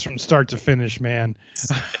in this from start to finish, man.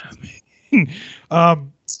 She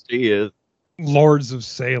is. Lords of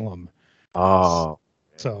Salem. Oh.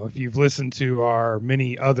 So if you've listened to our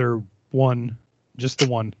many other just the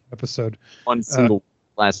one episode. One single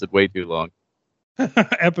lasted way too long.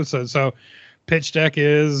 Episode. So pitch deck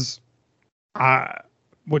is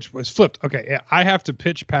which was flipped. Okay, yeah, I have to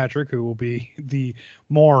pitch Patrick, who will be the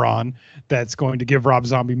moron that's going to give Rob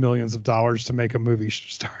Zombie millions of dollars to make a movie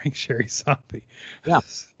starring Sherry Zombie. Yeah.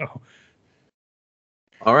 So,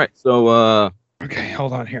 all right. So okay,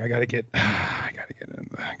 hold on here. I gotta get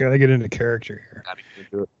into character here. Gotta get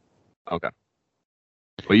into it. Okay.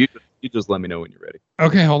 Well, you just let me know when you're ready.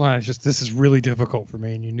 Okay, hold on. This is really difficult for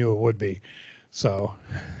me, and you knew it would be. So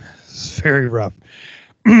it's very rough.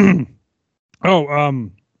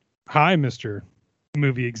 Hi, Mr.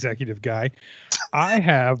 Movie Executive Guy. I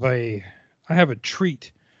have a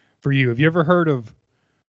treat for you. Have you ever heard of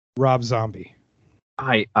Rob Zombie?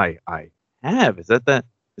 I have. Is that the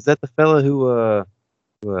fella who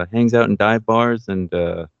hangs out in dive bars and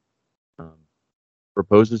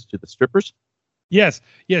proposes to the strippers? Yes.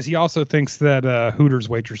 He also thinks that Hooters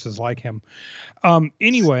waitresses like him.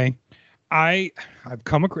 Anyway, I've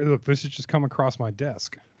come across. Look, this has just come across my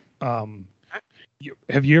desk.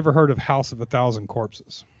 Have you ever heard of House of a Thousand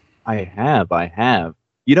Corpses? I have.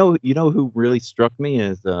 You know who really struck me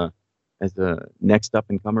as a next up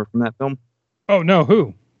and comer from that film? Oh no,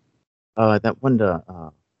 who? That one.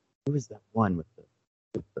 Who is that one with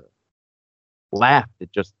the laugh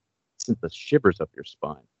that just sent the shivers up your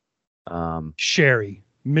spine? Sherry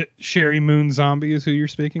Moon Zombie is who you're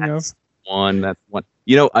speaking of. That's one.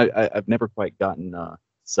 You know, I've never quite gotten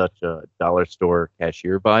such a dollar store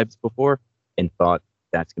cashier vibes before, and thought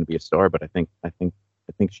that's going to be a star. But I think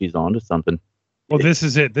she's onto something. Well, this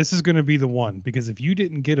is it. This is going to be the one, because if you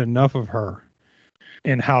didn't get enough of her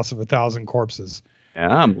in House of a Thousand Corpses, yeah,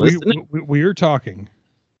 I'm listening. We are talking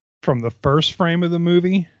from the first frame of the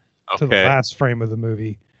movie to the last frame of the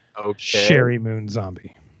movie. Okay. Sherry Moon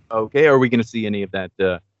Zombie. Okay, are we going to see any of that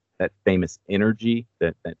famous energy,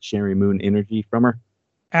 that Sherry Moon energy from her?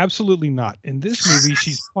 Absolutely not. In this movie,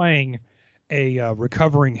 she's playing a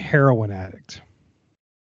recovering heroin addict.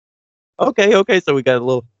 Okay. So we got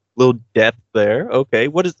a little depth there. Okay,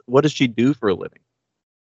 what does she do for a living?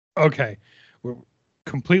 Okay, we're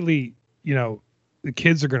completely. The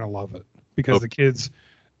kids are going to love it because the kids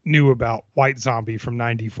knew about White Zombie from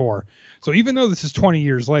 '94. So even though this is 20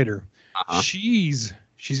 years later, she's.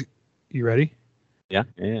 You ready? Yeah.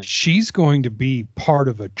 She's going to be part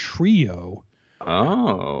of a trio.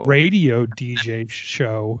 Radio DJ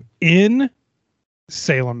show in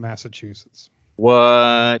Salem, Massachusetts.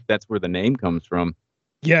 What? That's where the name comes from.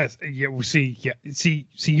 Yes. Yeah. See,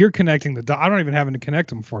 you're connecting the dots. I don't even have to connect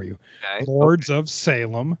them for you. Okay. Lords of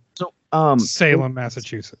Salem. So, Salem,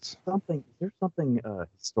 Massachusetts. Is there something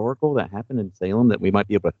historical that happened in Salem that we might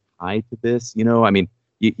be able to tie to this? I mean,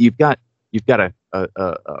 you've got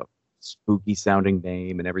a spooky sounding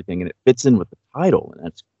name and everything, and it fits in with the title, and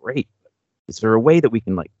that's great. Is there a way that we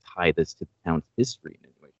can tie this to the town's history in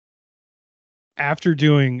any way? After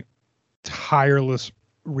doing tireless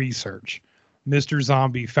research, Mr.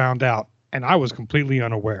 Zombie found out, and I was completely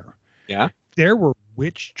unaware. Yeah. There were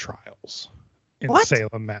witch trials in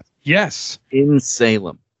Salem, Mass. Yes. In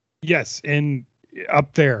Salem. Yes, up in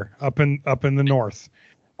the north.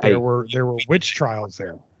 There were witch trials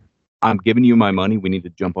there. I'm giving you my money. We need to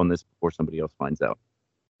jump on this before somebody else finds out.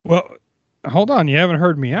 Well, hold on. You haven't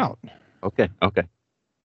heard me out. Okay.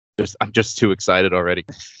 I'm just too excited already.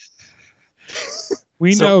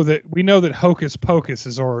 We know that Hocus Pocus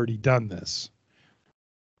has already done this.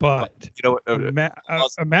 But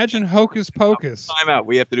imagine Hocus Pocus. Time out.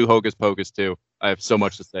 We have to do Hocus Pocus too. I have so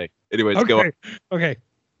much to say. Anyways, go on. Okay.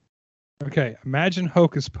 Imagine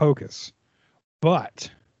Hocus Pocus, but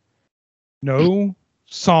no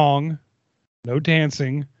song, no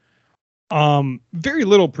dancing, very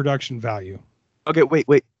little production value. Okay,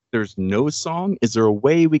 wait. There's no song? Is there a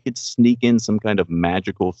way we could sneak in some kind of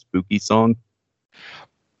magical, spooky song?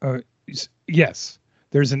 Yes.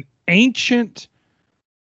 There's an ancient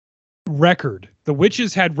record. The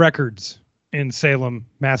witches had records in Salem,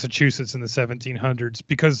 Massachusetts in the 1700s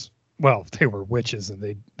because, well, they were witches and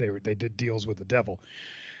they did deals with the devil.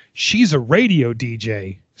 She's a radio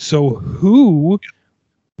DJ. So who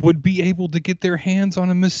would be able to get their hands on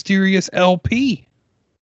a mysterious LP?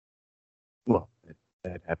 Well,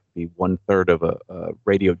 that'd have to be 1/3 of a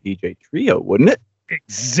radio DJ trio, wouldn't it?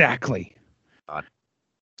 Exactly. God.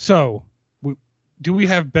 So Do we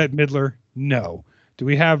have Bette Midler? No. Do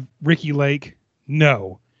we have Ricky Lake?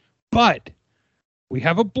 No. But we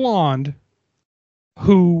have a blonde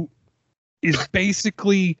who is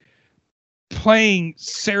basically playing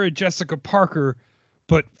Sarah Jessica Parker,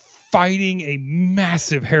 but fighting a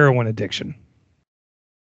massive heroin addiction.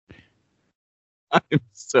 I'm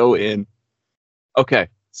so in. Okay,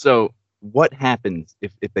 so what happens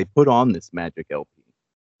if they put on this magic LP?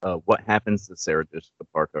 What happens to Sarah Jessica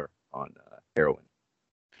Parker on heroin?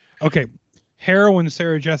 Okay, heroin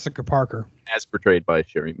Sarah Jessica Parker, as portrayed by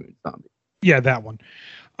Sherry Moon Zombie. Yeah, that one.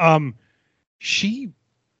 She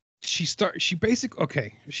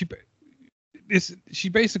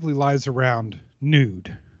basically lies around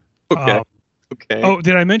nude. Okay. Okay. Oh,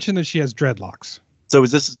 did I mention that she has dreadlocks? So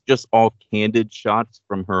is this just all candid shots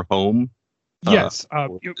from her home? Yes.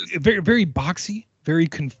 Very, very boxy, very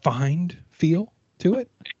confined feel to it.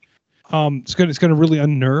 It's going to really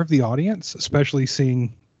unnerve the audience, especially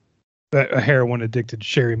seeing a heroin addicted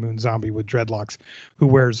Sherry Moon Zombie with dreadlocks who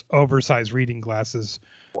wears oversized reading glasses.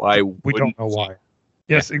 Why? We don't know why.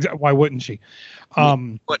 Yes, exactly. Why wouldn't she?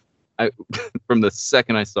 From the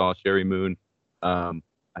second I saw Sherry Moon, I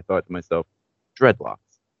thought to myself, dreadlocks.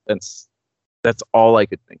 That's all I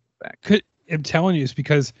could think back. I'm telling you, it's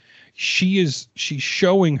because she's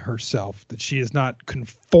showing herself that she is not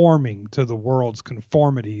conforming to the world's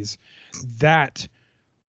conformities, that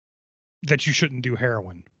you shouldn't do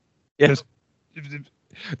heroin. Yes.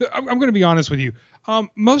 I'm going to be honest with you.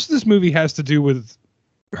 Most of this movie has to do with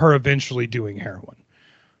her eventually doing heroin,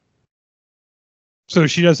 so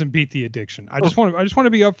she doesn't beat the addiction. I just want to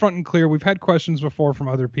be upfront and clear. We've had questions before from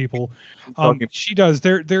other people. She does.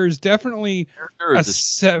 There is definitely a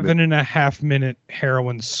 7.5 minute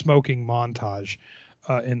heroin smoking montage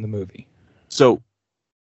in the movie. So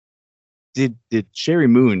did Sherry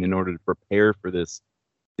Moon, in order to prepare for this,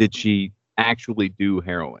 did she actually do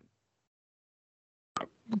heroin?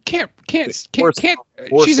 Can't.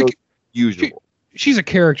 She's a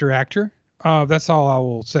character actor. That's all I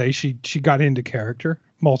will say. She got into character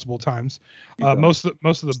multiple times. Most of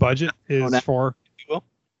the budget is for. Oh,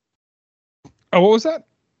 what was that?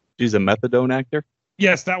 She's a methadone actor.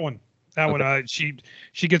 Yes, that one. One. She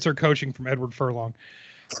gets her coaching from Edward Furlong.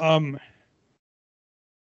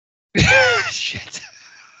 Shit.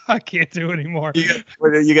 I can't do it anymore.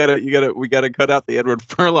 We gotta cut out the Edward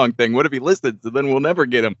Furlong thing. What if he listens? And then we'll never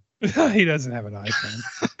get him. He doesn't have an iPhone.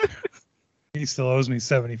 He still owes me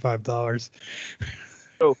 $75.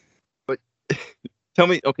 So, but tell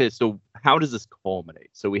me, okay, so how does this culminate?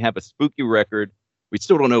 So we have a spooky record. We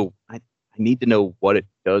still don't know. I need to know what it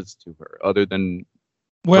does to her, other than.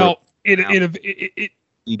 Well,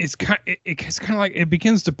 it's kind of like it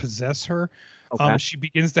begins to possess her. Okay. She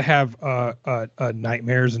begins to have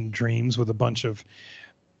nightmares and dreams with a bunch of.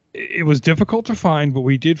 It was difficult to find, but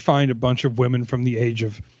we did find a bunch of women from the age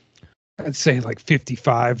of, I'd say, like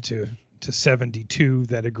 55 to 72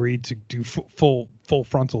 that agreed to do full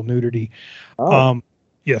frontal nudity. Oh.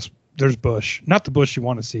 Yes, there's bush, not the bush you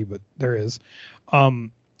want to see, but there is.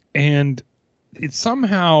 And it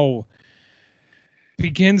somehow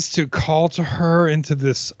begins to call to her into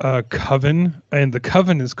this coven, and the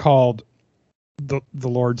coven is called the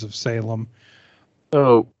Lords of Salem.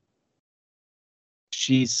 So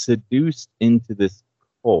she's seduced into this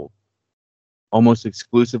cult almost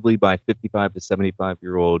exclusively by 55 to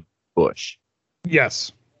 75-year-old Bush.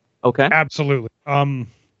 Yes. Okay. Absolutely.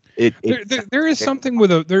 There is something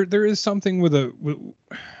with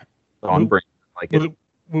on brand, like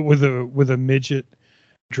with a midget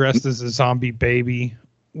dressed as a zombie baby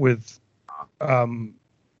with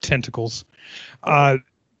tentacles. We're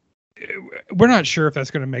not sure if that's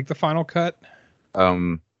going to make the final cut.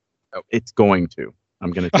 It's going to.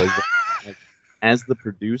 I'm going to tell you as the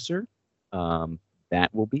producer, that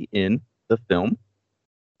will be in the film.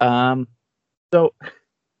 So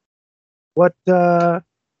what kind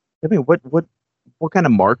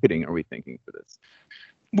of marketing are we thinking for this?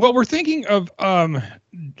 Well, we're thinking of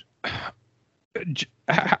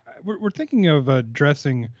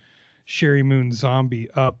dressing Sherry Moon Zombie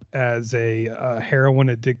up as a heroin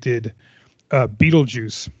addicted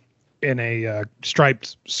Beetlejuice in a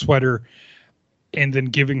striped sweater, and then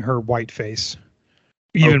giving her white face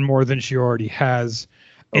even more than she already has,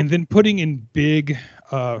 and then putting in big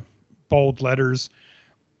bold letters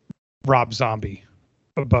Rob Zombie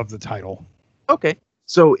above the title. Okay,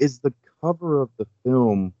 so is the cover of the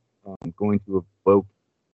film going to evoke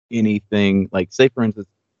anything, like, say for instance,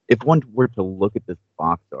 if one were to look at this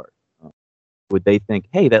box art, would they think,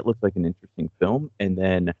 hey, that looks like an interesting film, and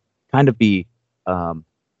then kind of be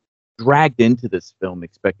dragged into this film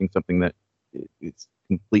expecting something that is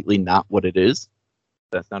completely not what it is?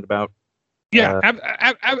 that sound about? Yeah,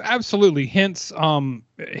 absolutely. Hence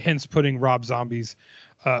putting Rob Zombie's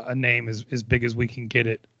a name as big as we can get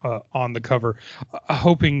it on the cover,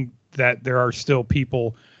 hoping that there are still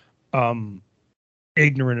people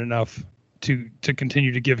ignorant enough to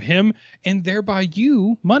continue to give him and thereby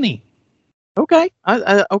you money. Okay.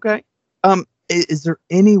 Okay. Is there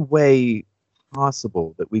any way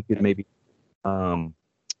possible that we could maybe, I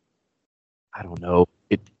don't know,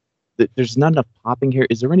 there's not enough popping here.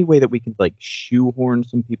 Is there any way that we can like shoehorn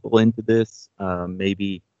some people into this?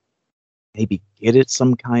 Maybe get it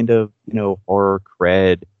some kind of, horror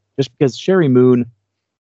cred, just because Sherry Moon,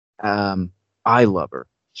 I love her.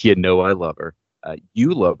 I love her.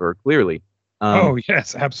 You love her, clearly. Oh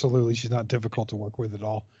yes, absolutely. She's not difficult to work with at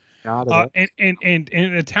all. And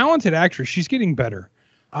a talented actress. She's getting better.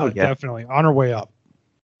 Oh yeah, definitely on her way up.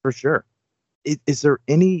 For sure. Is there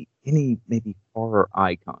any maybe horror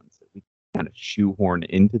icons that we kind of shoehorn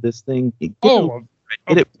into this thing? Of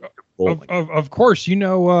course. You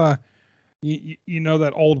know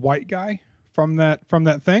that old white guy from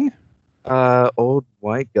that thing? Old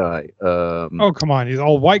white guy. Oh, come on. He's an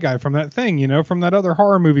old white guy from that thing, from that other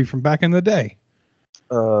horror movie from back in the day.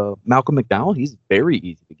 Malcolm McDowell, he's very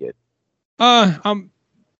easy to get.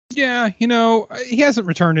 Yeah, he hasn't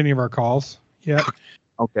returned any of our calls yet.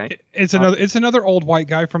 Okay. It's another old white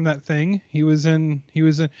guy from that thing. He was in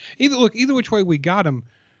either which way we got him,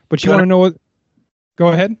 but you want to know what? Go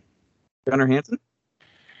ahead. Gunnar Hansen?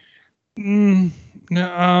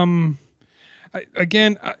 No,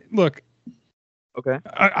 look. Okay.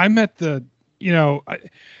 I met the,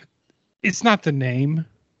 it's not the name,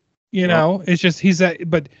 it's just he's that.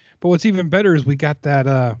 But what's even better is we got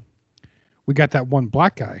that one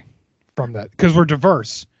black guy from that because we're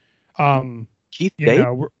diverse. Keith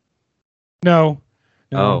David? No,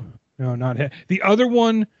 not him. The other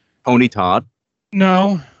one. Tony Todd?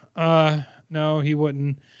 No, he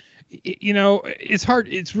wouldn't. It's hard.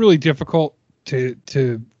 It's really difficult to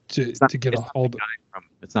get a hold of.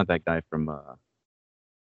 It's not that guy from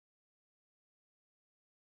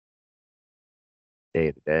Day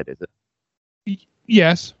of the Dead, is it?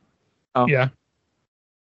 Yes. Oh. Yeah.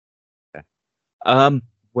 Okay.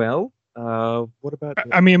 Well, what about?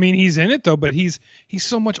 I mean, he's in it though, but he's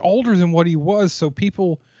so much older than what he was, so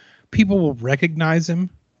people will recognize him,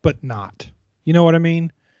 but not. You know what I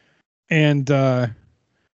mean? And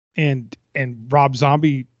Rob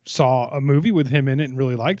Zombie saw a movie with him in it and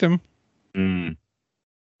really liked him.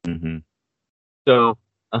 Mm-hmm. So,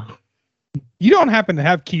 you don't happen to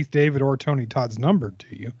have Keith David or Tony Todd's number, do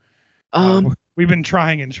you? We've been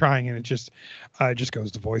trying, and it just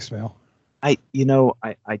goes to voicemail. I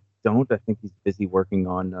don't. I think he's busy working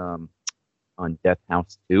on Death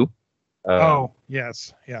House 2. Oh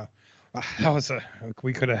yes, yeah. That was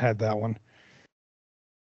we could have had that one.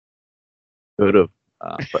 Could have,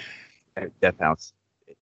 but Death House,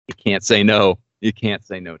 you can't say no. You can't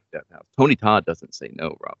say no to Death House. Tony Todd doesn't say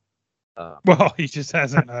no, Rob. Well, he just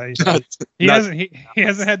hasn't. He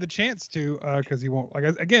hasn't had the chance to because he won't. Like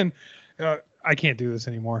again, I can't do this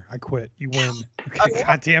anymore. I quit. You win. Okay,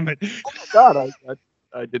 God damn it! Oh my God,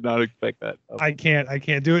 I did not expect that. I can't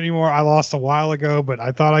do it anymore. I lost a while ago, but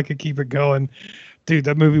I thought I could keep it going. Dude,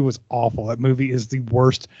 that movie was awful. That movie is the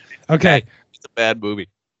worst. Okay, it's a bad movie.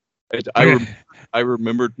 I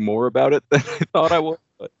remembered more about it than I thought I would,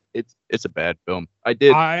 but it's a bad film.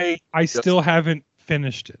 I still haven't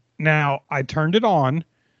finished it. Now, I turned it on,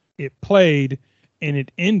 it played, and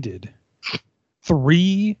it ended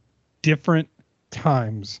 3 different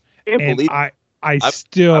times. And I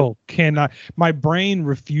still cannot. My brain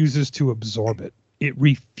refuses to absorb it. It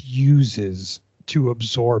refuses to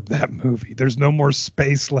absorb that movie. There's no more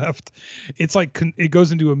space left. It's like it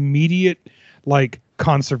goes into immediate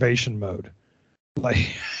conservation mode.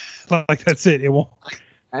 Like that's it. It won't.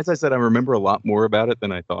 As I said, I remember a lot more about it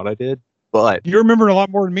than I thought I did. But you remember a lot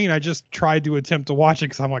more than me, and I just tried to attempt to watch it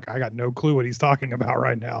because I'm like, I got no clue what he's talking about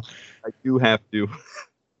right now. I do have to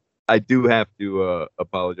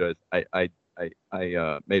apologize. I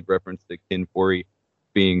made reference to Ken Foree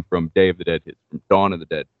being from Day of the Dead, from Dawn of the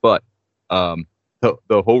Dead. But the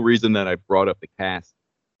whole reason that I brought up the cast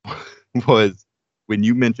was when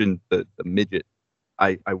you mentioned the midget.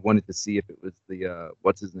 I wanted to see if it was the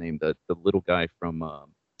what's his name, the little guy from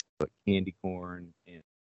Candy Corn and.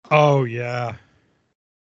 Oh yeah,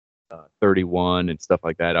 31 and stuff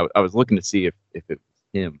like that. I was looking to see if it was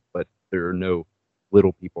him, but there are no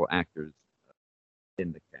little people actors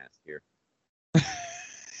in the cast here.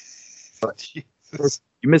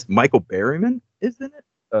 You missed Michael Berryman, isn't it?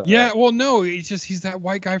 Yeah. Well, no, he's that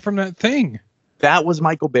white guy from that thing. That was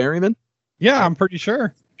Michael Berryman. Yeah, I'm pretty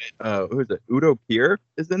sure. who is it? Udo Kier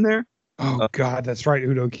is in there. Oh God, that's right.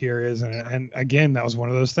 Udo Kier is, and again, that was one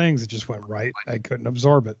of those things that just went right. I couldn't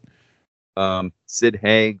absorb it. Sid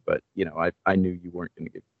Haig, but I knew you weren't going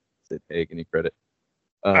to give Sid Haig any credit.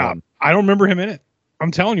 I don't remember him in it.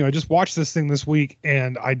 I'm telling you, I just watched this thing this week,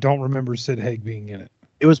 and I don't remember Sid Haig being in it.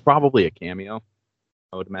 It was probably a cameo,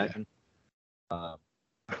 I would imagine. God,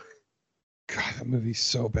 that movie's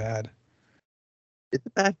so bad. It's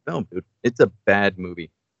a bad film, dude. It's a bad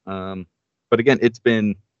movie. But again, it's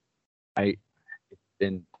been at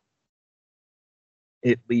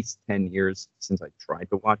least 10 years since I tried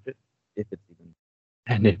to watch it, if it's even,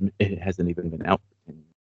 and it hasn't even been out for 10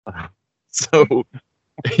 years. So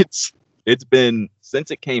it's been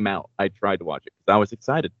since it came out. I tried to watch it because I was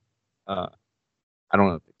excited. I don't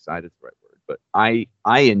know if excited is the right word, but I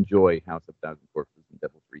enjoy House of Thousand Corpses and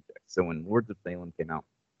Devil's Rejects. So when Lords of Salem came out,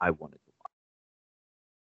 I wanted to watch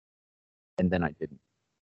it. And then I didn't.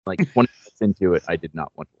 Like 20 minutes into it, I did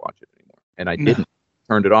not want to watch it anymore. And I didn't.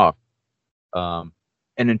 Turned it off. And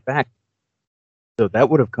in fact, so that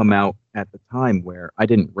would have come out at the time where I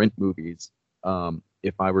didn't rent movies.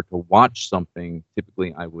 If I were to watch something,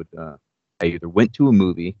 typically I would I either went to a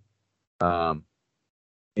movie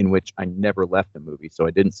in which I never left the movie, so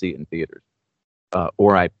I didn't see it in theaters,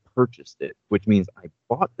 or I purchased it, which means I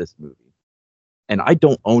bought this movie and I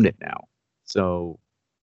don't own it now. So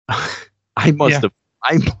I must have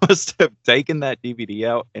taken that DVD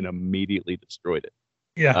out and immediately destroyed it.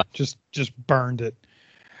 Yeah, just burned it.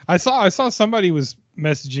 I saw somebody was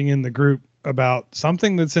messaging in the group about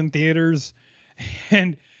something that's in theaters,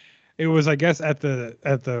 and it was, I guess, at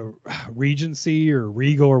the Regency or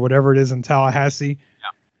Regal or whatever it is in Tallahassee. Yeah.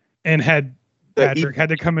 And Patrick had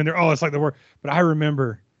to come in there. Oh, it's like the word. But I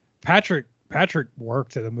remember Patrick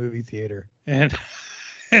worked at a movie theater, and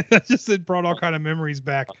it brought all kind of memories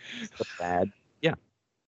back. Bad. Yeah.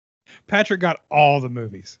 Patrick got all the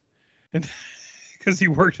movies, and because he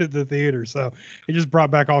worked at the theater, so it just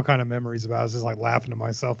brought back all kind of memories about it. I was just like laughing to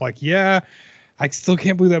myself, like, yeah, I still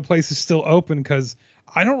can't believe that place is still open, because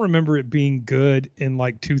I don't remember it being good in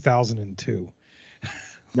like 2002.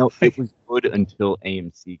 No, it was good until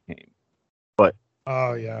AMC came. But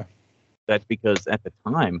oh yeah, that's because at the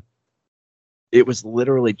time it was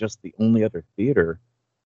literally just the only other theater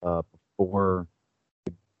before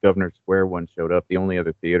the Governor Square one showed up. The only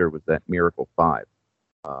other theater was that Miracle 5.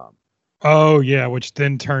 Oh yeah, which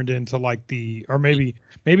then turned into like or maybe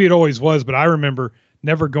it always was, but I remember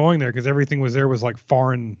never going there because everything was like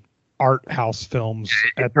foreign art house films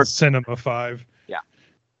at the Cinema 5. Yeah.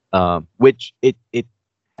 Which it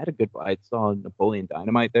had a good. I saw Napoleon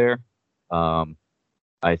Dynamite there. I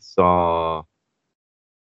saw.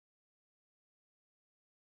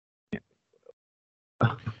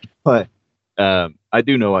 But I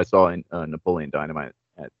do know I saw Napoleon Dynamite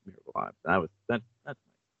at Miracle 5.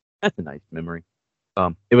 That's a nice memory.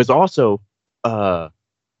 It was also bring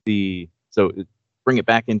it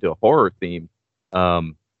back into a horror theme,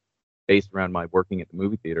 based around my working at the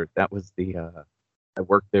movie theater. That was I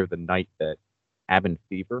worked there the night that Cabin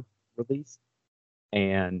Fever released,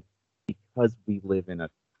 and because we live in a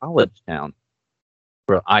college town,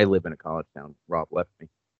 well, I live in a college town. Rob left me.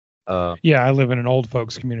 Yeah, I live in an old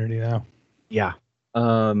folks community now. Yeah,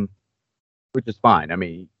 which is fine. I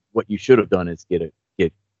mean, what you should have done is get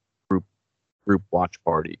group watch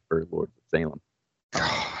party for Lords of Salem.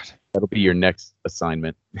 God, that'll be your next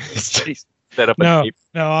assignment. Set up no,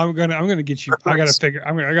 I'm gonna get you. I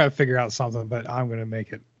gotta figure out something, but I'm gonna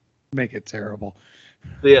make it terrible.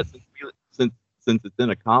 So yeah, since it's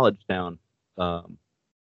in a college town,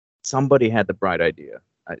 somebody had the bright idea.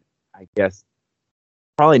 I guess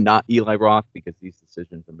probably not Eli Roth, because these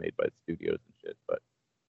decisions are made by the studios and shit. But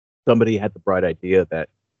somebody had the bright idea that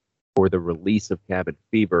for the release of Cabin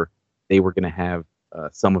Fever, they were going to have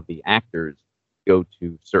some of the actors go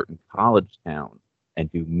to certain college towns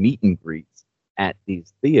and do meet and greets at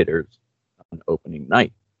these theaters on opening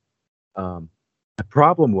night. The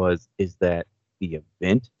problem is that the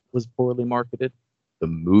event was poorly marketed, the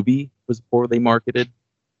movie was poorly marketed,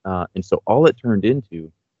 and so all it turned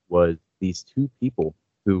into was these two people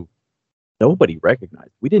who nobody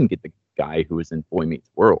recognized. We didn't get the guy who was in Boy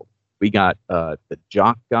Meets World. We got the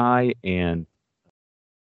jock guy and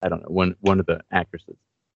I don't know, one of the actresses.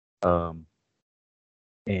 And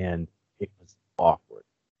it was awkward.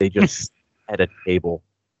 They just at a table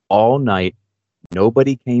all night.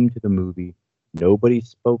 Nobody came to the movie. Nobody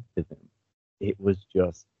spoke to them. It was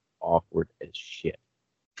just awkward as shit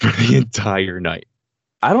for the entire night.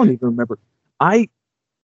 I don't even remember.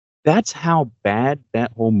 That's how bad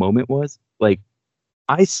that whole moment was. Like,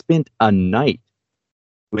 I spent a night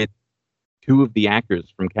with two of the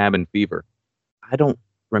actors from Cabin Fever. I don't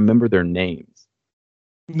remember their names.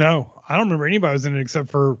 No, I don't remember anybody was in it except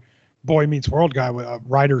for Boy Meets World guy with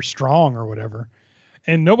Ryder Strong or whatever.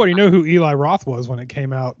 And nobody knew who Eli Roth was when it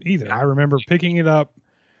came out either. I remember picking it up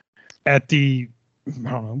at the, I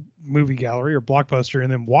don't know, movie gallery or Blockbuster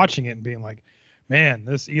and then watching it and being like, man,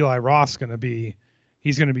 this Eli Roth's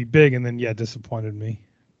he's going to be big. And then, yeah, disappointed me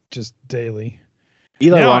just daily.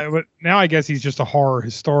 Now I guess he's just a horror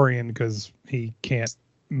historian because he can't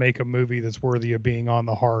make a movie that's worthy of being on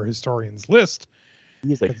the horror historians list.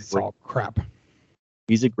 It's all crap.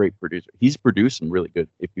 He's a great producer. He's produced some really good.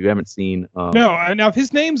 If you haven't seen, now if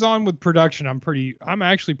his name's on with production, I'm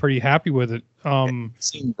actually pretty happy with it.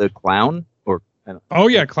 Seen The Clown Oh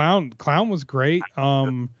yeah, Clown was great.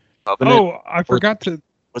 Covenant, I forgot to.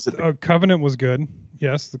 Was it Covenant was good?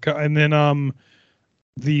 Yes, and then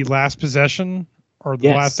The Last Possession or The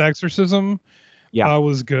Last Exorcism,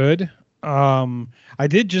 was good. I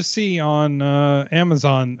did just see on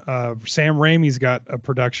Amazon, Sam Raimi's got a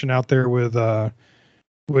production out there with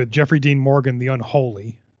Jeffrey Dean Morgan, The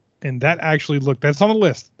Unholy, and that actually that's on the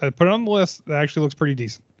list. I put it on the list. That actually looks pretty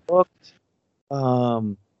decent.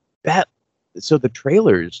 So the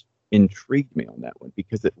trailers intrigued me on that one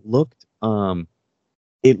because it looked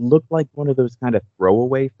like one of those kind of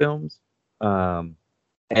throwaway films, but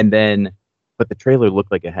the trailer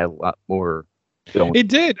looked like it had a lot more going. It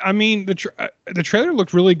did. I mean, the trailer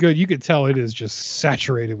looked really good. You could tell it is just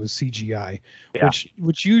saturated with CGI,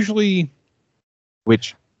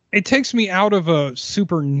 which it takes me out of a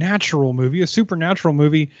supernatural movie. A supernatural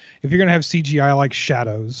movie, if you're gonna have CGI like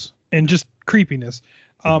shadows and just creepiness.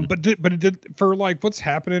 But it did for like what's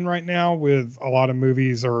happening right now with a lot of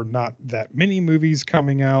movies or not that many movies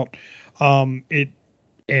coming out.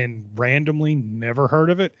 And randomly never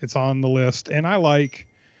heard of it. It's on the list, and I like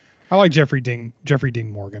Jeffrey Dean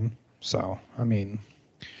Morgan. So I mean,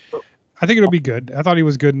 I think it'll be good. I thought he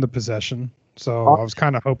was good in The Possession, so I was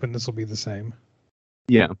kind of hoping this will be the same.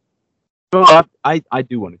 Yeah. So I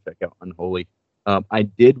do want to check out Unholy. I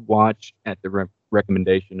did watch at the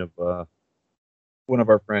recommendation of one of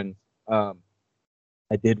our friends. I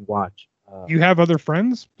did watch. You have other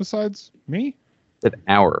friends besides me? An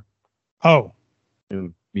hour. Oh.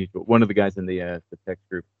 One of the guys in the text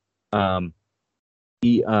group.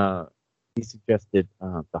 He suggested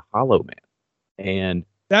The Hollow Man, and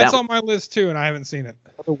that's on my list too, and I haven't seen it.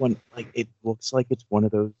 Other one, like it looks like it's one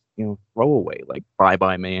of those, throwaway, like Bye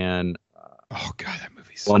Bye Man. Oh god, that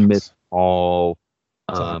movie sucks. One Miss Hall.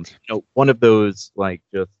 One of those like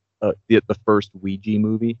just the first Ouija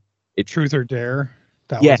movie. Truth or Dare.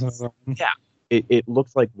 That was another one. Yeah. It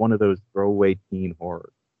looks like one of those throwaway teen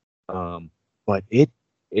horrors. But it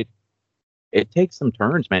takes some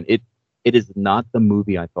turns, man. It is not the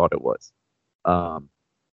movie I thought it was.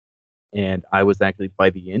 And I was actually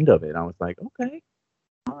by the end of it, I was like, okay,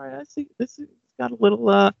 all right, I see this has got a little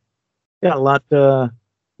got a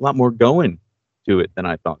lot more going to it than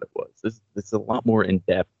I thought it was. This is a lot more in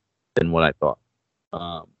depth than what I thought.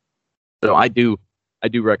 So I do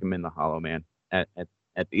recommend The Hollow Man. At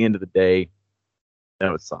the end of the day,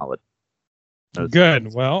 that was solid.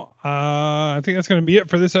 Good. Well, I think that's going to be it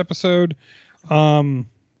for this episode.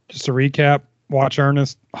 Just to recap, watch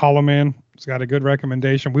Ernest, Hollow Man. It's got a good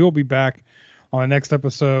recommendation. We will be back on the next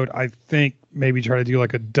episode. I think maybe try to do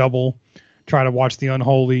like a double. Try to watch The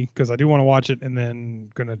Unholy because I do want to watch it, and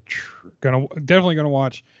then definitely gonna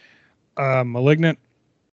watch Malignant,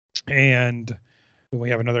 and then we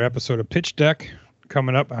have another episode of Pitch Deck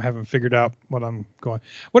coming up. I haven't figured out what I'm going.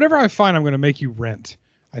 Whatever I find, I'm going to make you rent.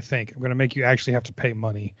 I think I'm going to make you actually have to pay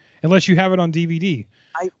money unless you have it on DVD,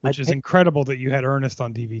 which is incredible that you had Ernest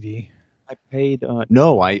on DVD. I paid.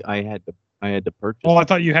 No, I had to purchase. Oh, I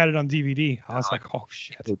thought you had it on DVD. I was like, oh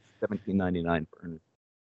shit. I paid $17.99 for Ernest.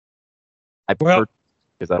 I purchased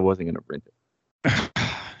because I wasn't going to rent it.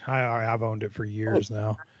 I've owned it for years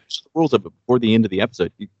now. The rules of it before the end of the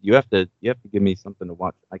episode. You have to give me something to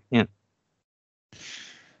watch. I can't.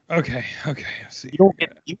 Okay. See, you don't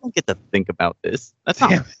get to think about this. That's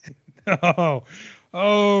not.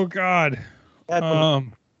 Oh God. Oh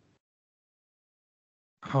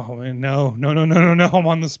man, no. I'm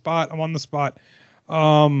on the spot.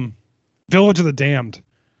 Village of the Damned.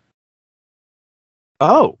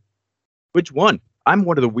 Oh, which one? I'm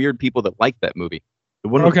one of the weird people that like that movie. The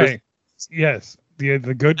one. Okay. Yes.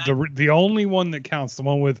 The only one that counts. The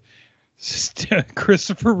one with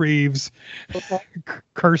Christopher Reeves,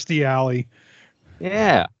 Kirstie Alley.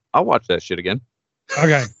 Yeah, I'll watch that shit again.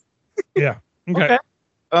 Okay. Yeah. Okay.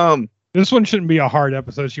 This one shouldn't be a hard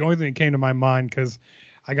episode. It's the only thing that came to my mind because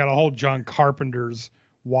I got a whole John Carpenter's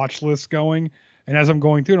watch list going. And as I'm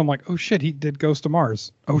going through it, I'm like, oh shit, he did Ghost of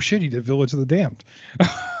Mars. Oh shit, he did Village of the Damned.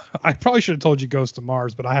 I probably should have told you Ghost of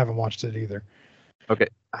Mars, but I haven't watched it either. Okay.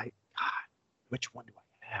 God, which one do I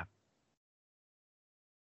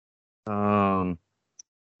have?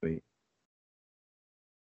 Wait.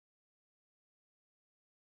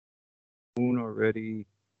 Moon already.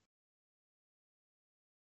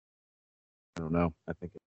 I don't know. I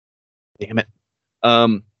think. Damn it.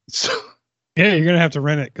 So. Yeah, you're gonna have to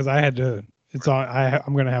rent it because I had to. It's on.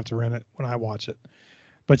 I'm gonna have to rent it when I watch it.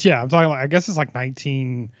 But yeah, I'm talking like I guess it's like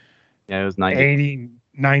 19. Yeah, it was 80,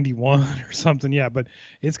 91 or something. Yeah, but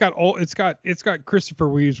it's got Christopher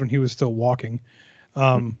Reeves when he was still walking,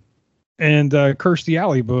 and Kirstie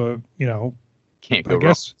Alley, but can't go I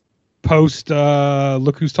guess post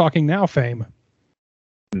Look Who's Talking Now fame.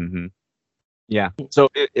 Mm-hmm. Yeah. So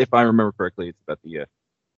if I remember correctly, it's about the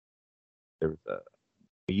there was a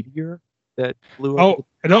meteor that flew. Oh,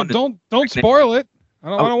 don't spoil it. I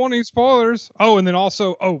don't want any spoilers. Oh, and then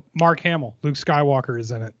also, Mark Hamill, Luke Skywalker is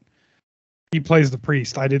in it. He plays the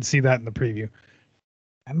priest. I did see that in the preview.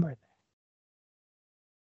 Remember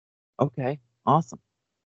that? Okay, awesome.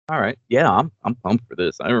 All right, yeah, I'm pumped for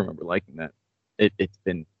this. I remember liking that. It's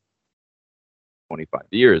been 25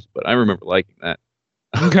 years, but I remember liking that.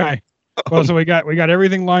 Okay. Well, so we got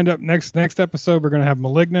everything lined up. Next episode, we're gonna have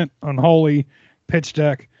Malignant, Unholy, Pitch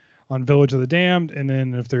Deck, on Village of the Damned, and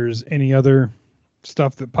then if there's any other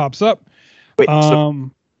stuff that pops up. Wait,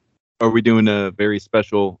 so are we doing a very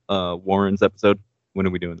special Warren's episode? When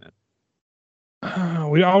are we doing that?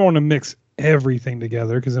 We don't want to mix everything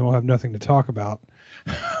together because then we'll have nothing to talk about.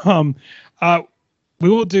 We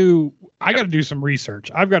will do. I got to do some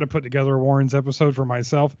research. I've got to put together a Warren's episode for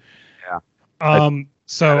myself. Yeah.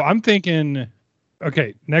 So I'm thinking,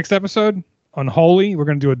 okay, next episode, Unholy. We're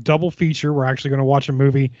going to do a double feature. We're actually going to watch a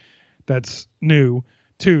movie that's new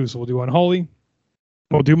too. So we'll do Unholy.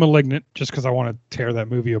 We'll do Malignant just because I want to tear that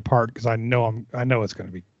movie apart because I know it's going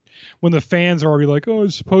to be, when the fans are already like, oh,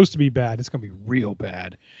 it's supposed to be bad, it's going to be real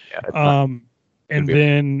bad. Yeah, and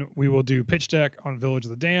then we will do Pitch Deck on Village of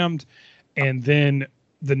the Damned, and then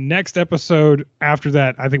the next episode after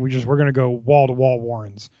that, I think we're going to go wall to wall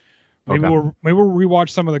Warrens. Maybe we'll rewatch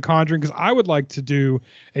some of The Conjuring because I would like to do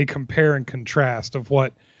a compare and contrast of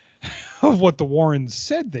what the Warrens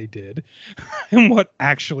said they did and what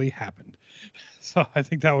actually happened. So I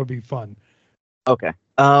think that would be fun. Okay.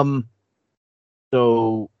 So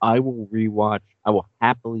I will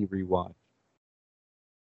happily rewatch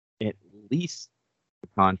at least The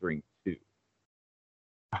Conjuring 2.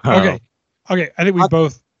 Okay. I think we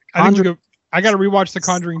both. I got to rewatch The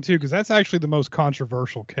Conjuring 2 because that's actually the most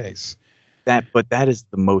controversial case. But that is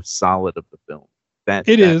the most solid of the film.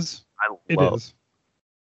 It is.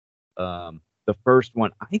 The first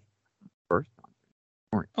one,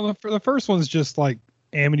 Well, the first one's just like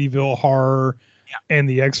Amityville Horror and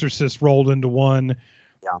The Exorcist rolled into one,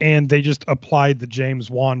 and they just applied the James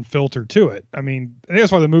Wan filter to it. I mean, I think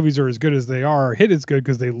that's why the movies are as good as they are. Hit is good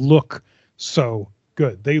because they look so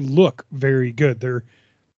good. They look very good. They're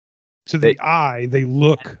to the eye. They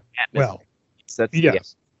look well.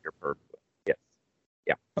 Yes. You're perfect. Yes.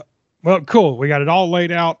 Yeah. Well, cool. We got it all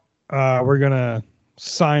laid out. We're gonna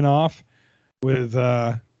sign off with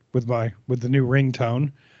the new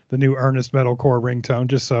ringtone, the new Ernest Metalcore ringtone,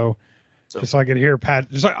 just so I could hear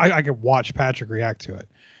I could watch Patrick react to it.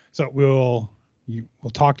 So we'll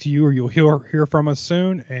talk to you, or you'll hear from us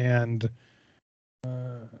soon. And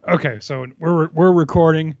okay, so we're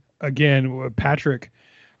recording again with Patrick.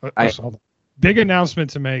 Big announcement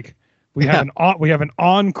to make. We have an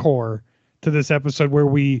encore to this episode where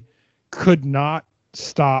we could not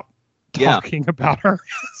stop talking about her.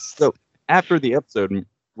 So after the episode,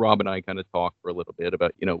 Rob and I kind of talked for a little bit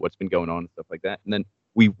about what's been going on and stuff like that, and then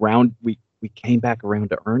we came back around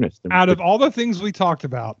to Ernest. And out of all the things we talked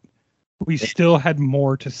about, we still had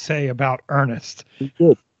more to say about Ernest. We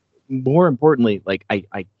did. More importantly, like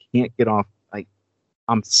I can't get off.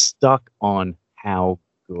 I'm stuck on how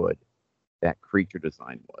good that creature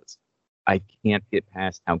design was. I can't get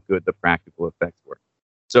past how good the practical effects were.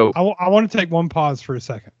 So I want to take one pause for a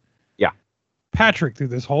second. Yeah. Patrick, through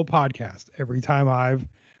this whole podcast, every time I've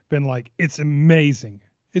been like, it's amazing.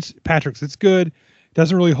 It's good. It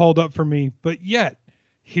doesn't really hold up for me, but yet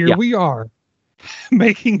here we are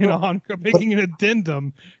making an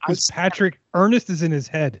addendum because Ernest is in his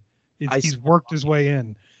head. He's worked his way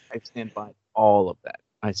in. I stand by all of that.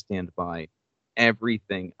 I stand by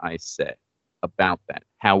everything I said about that.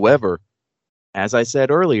 However, as I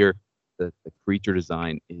said earlier, the creature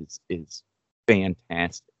design is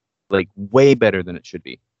fantastic, like way better than it should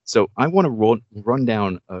be. So I want to run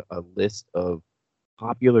down a list of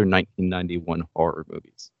popular 1991 horror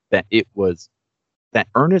movies that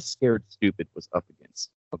Ernest Scared Stupid was up against.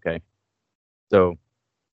 Okay, so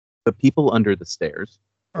The People Under the Stairs.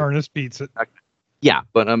 Ernest beats it. Yeah,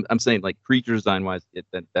 but I'm saying like creature design wise,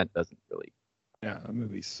 that doesn't really. Yeah, the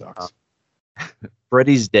movie sucks.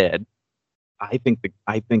 Freddy's Dead. I think the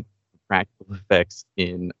practical effects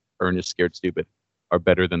in Ernest Scared Stupid are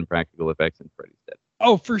better than practical effects in Freddy's Dead.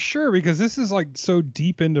 Oh, for sure, because this is like so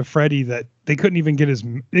deep into Freddy that they couldn't even get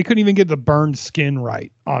the burned skin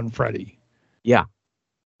right on Freddy. Yeah,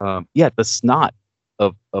 the snot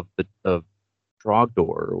of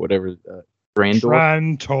Trogdor or whatever,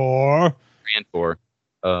 Trantor.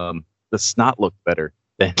 The snot looked better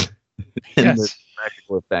than the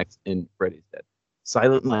practical effects in Freddy's Dead.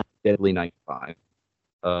 Silent Night, Deadly Night 5.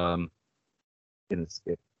 Gonna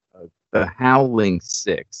skip The Howling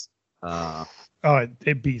 6.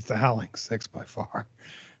 It beats The Howling 6 by far.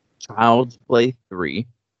 Child's Play 3,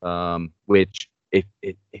 which if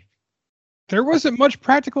there wasn't much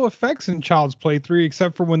practical effects in Child's Play 3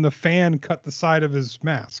 except for when the fan cut the side of his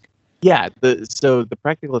mask. Yeah, the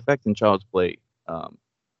practical effects in Child's Play,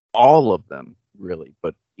 all of them really,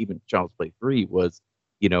 but even Child's Play 3 was,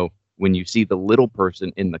 when you see the little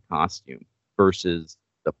person in the costume versus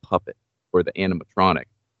the puppet or the animatronic.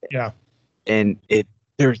 Yeah. And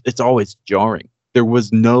it's always jarring. There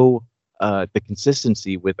was no the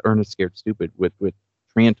consistency with Ernest Scared Stupid with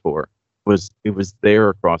Trantor was there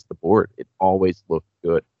across the board. It always looked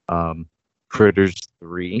good. Critters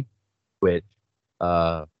 3, which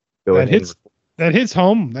that hits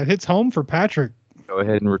home. That hits home for Patrick. Go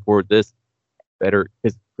ahead and record this better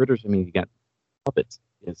because Critters. I mean, you got puppets.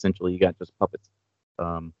 Essentially, you got just puppets.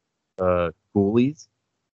 Ghoulies.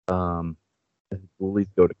 Ghoulies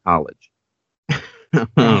go to college.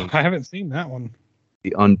 I haven't seen that one.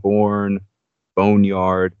 The Unborn,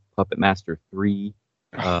 Boneyard, Puppet Master 3.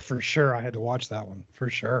 For sure, I had to watch that one for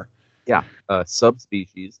sure. Yeah,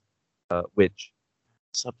 Subspecies, which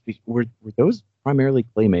subspecies were those primarily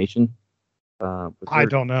claymation? I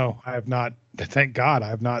don't know. I have not. Thank God, I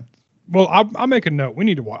have not. Well, I'll make a note. We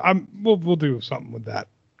need to watch. We'll do something with that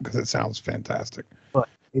because it sounds fantastic. But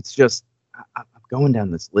it's just I'm going down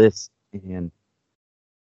this list, and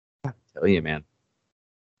I have to tell you, man,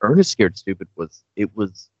 Ernest Scared Stupid was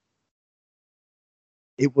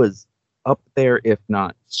up there, if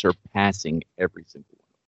not surpassing every single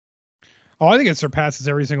one. Oh, I think it surpasses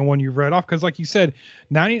every single one you've read off because, like you said,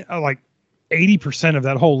 80% of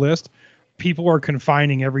that whole list, people are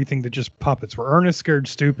confining everything to just puppets. Where Ernest Scared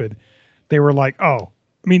Stupid, they were like,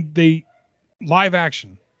 they live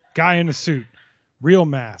action, guy in a suit, real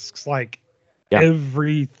masks,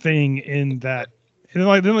 everything in that. And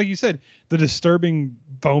then, like you said, the disturbing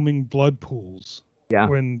foaming blood pools. Yeah.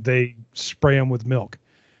 When they spray them with milk.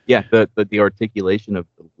 Yeah, the articulation of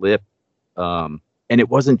the lip, and it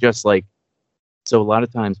wasn't just like. So a lot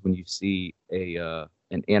of times when you see an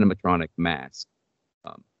animatronic mask,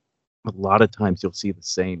 a lot of times you'll see the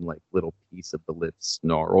same like little piece of the lip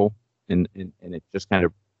snarl, and it's just kind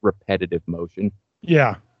of repetitive motion.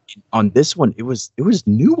 Yeah. On this one, it was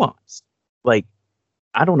nuanced. Like,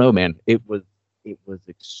 I don't know, man. It was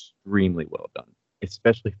extremely well done,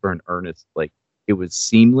 especially for an Ernest. Like, it was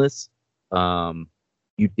seamless.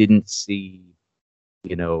 You didn't see,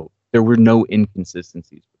 there were no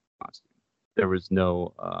inconsistencies with the costume. There was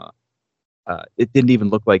no, it didn't even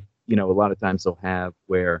look like, a lot of times they'll have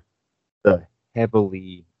where the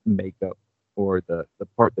heavily makeup or the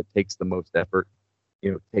part that takes the most effort,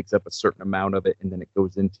 takes up a certain amount of it, and then it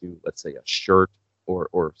goes into, let's say, a shirt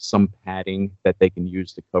or some padding that they can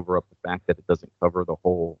use to cover up the fact that it doesn't cover the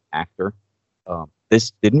whole actor.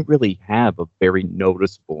 This didn't really have a very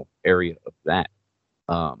noticeable area of that.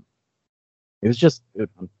 It was just,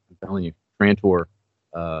 I'm telling you, Trantor,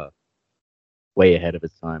 way ahead of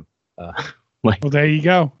his time. Well, there you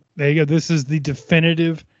go. This is the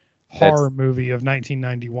definitive horror movie of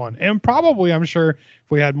 1991. And probably, I'm sure,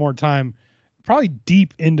 if we had more time, probably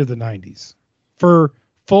deep into the 90s. For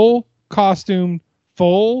full costume,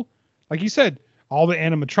 like you said, all the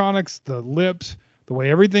animatronics, the lips, the way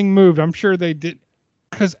everything moved, I'm sure they did.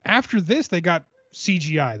 Because after this, they got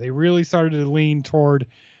CGI. They really started to lean toward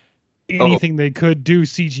anything they could do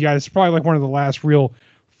CGI. It's probably like one of the last real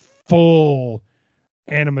full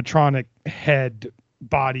animatronic head,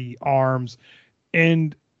 body, arms.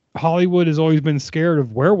 And Hollywood has always been scared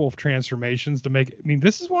of werewolf transformations to make. I mean,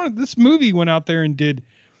 this movie went out there and did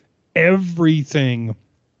everything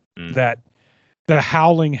that The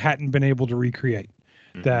Howling hadn't been able to recreate,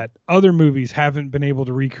 that other movies haven't been able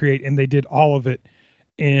to recreate, and they did all of it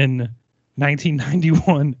in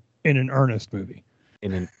 1991 in an Ernest movie.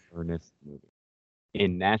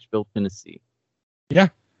 in Nashville, Tennessee. Yeah,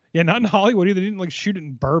 not in Hollywood either. They didn't like shoot it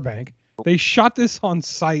in Burbank. They shot this on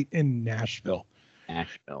site in Nashville.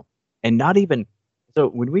 And not even so.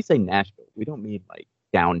 When we say Nashville, we don't mean like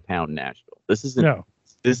downtown Nashville. This isn't. No.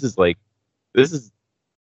 This is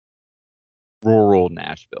rural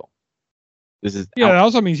Nashville. This is That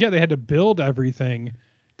also means they had to build everything,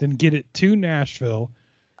 then get it to Nashville,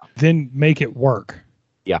 then make it work.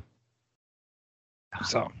 Yeah.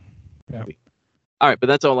 So, yeah. All right, but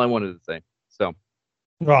that's all I wanted to say. So,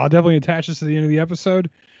 well, I'll definitely attach this to the end of the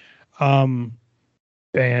episode. And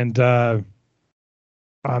I'm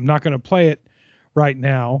not going to play it right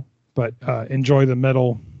now, but enjoy the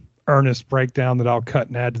metal Ernest breakdown that I'll cut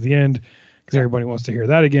and add to the end because everybody wants to hear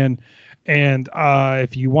that again. And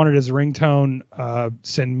if you want it as a ringtone,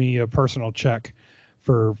 send me a personal check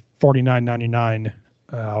for $49.99.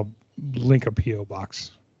 I'll link a P.O.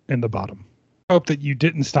 box in the bottom. Hope that you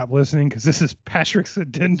didn't stop listening because this is Patrick's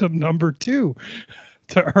addendum number 2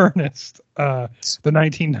 to Ernest, the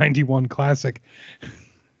 1991 classic.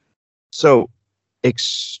 So,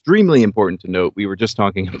 extremely important to note, we were just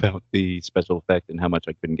talking about the special effect and how much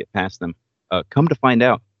I couldn't get past them. Come to find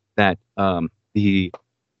out that the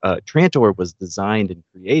Trantor was designed and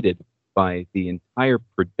created by the entire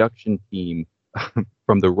production team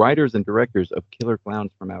from the writers and directors of Killer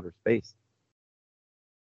Clowns from Outer Space.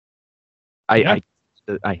 I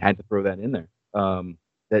had to throw that in there.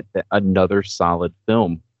 That another solid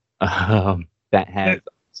film that has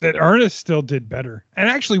that Ernest still did better. And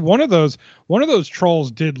actually, one of those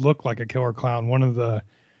trolls did look like a killer clown. One of the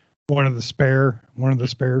spare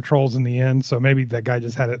trolls in the end. So maybe that guy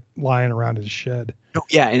just had it lying around his shed. Oh,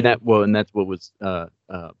 yeah, and that's what was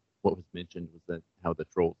mentioned was that how the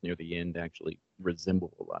trolls near the end actually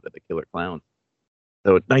resemble a lot of the killer clowns.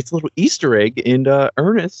 So a nice little Easter egg in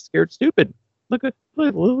Ernest Scared Stupid. Look at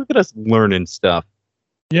us learning stuff.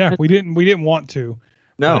 Yeah, we didn't want to.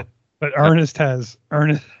 No, but Ernest has.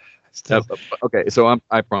 Okay, so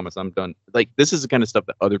I promise I'm done. Like, this is the kind of stuff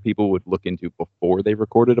that other people would look into before they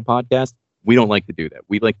recorded a podcast. We don't like to do that.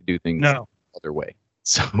 We like to do things the other way.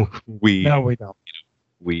 So we don't.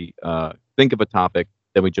 We think of a topic,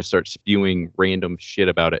 then we just start spewing random shit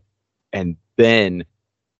about it, and then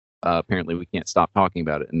apparently we can't stop talking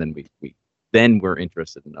about it, and then we're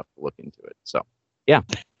interested enough to look into it. So yeah.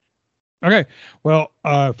 Okay. Well,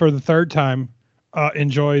 for the third time,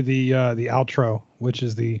 enjoy the outro, which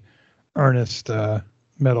is the Ernest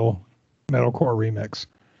metalcore remix. It's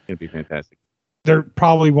gonna be fantastic. There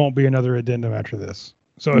probably won't be another addendum after this.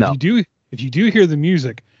 So if you do hear the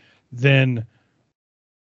music, then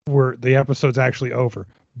the episode's actually over.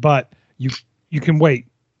 But you can wait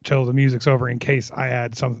till the music's over in case I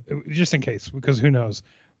add some, just in case, because who knows?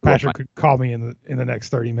 Patrick could call me in the next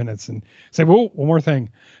 30 minutes and say, "Well, one more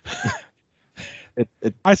thing."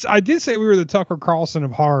 I did say we were the Tucker Carlson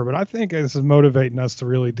of horror, but I think this is motivating us to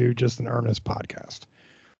really do just an Ernest podcast.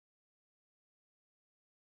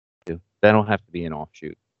 That'll have to be an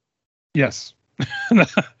offshoot. Yes.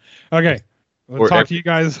 Okay. We'll talk to you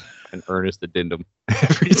guys. An Ernest addendum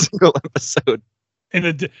every single episode. An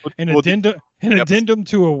addendum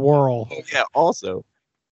to a whirl. Oh, yeah, also.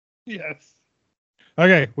 Yes.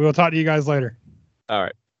 Okay, we will talk to you guys later. All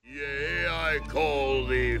right. Yea, I call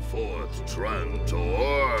thee forth,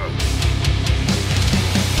 Trantor.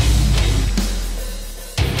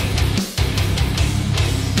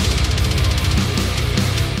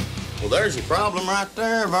 Well, there's your problem right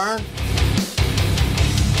there, Vern.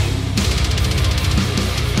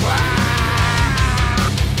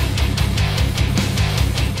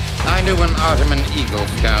 I knew an Ottoman Eagle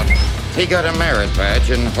Scout. He got a merit badge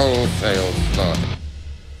in wholesale slaughter.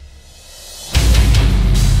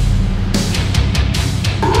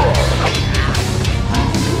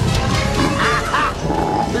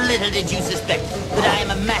 Little did you suspect that I am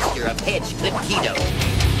a master of hedge clip keto.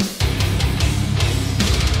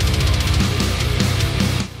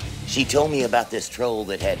 She told me about this troll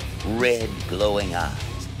that had red glowing eyes.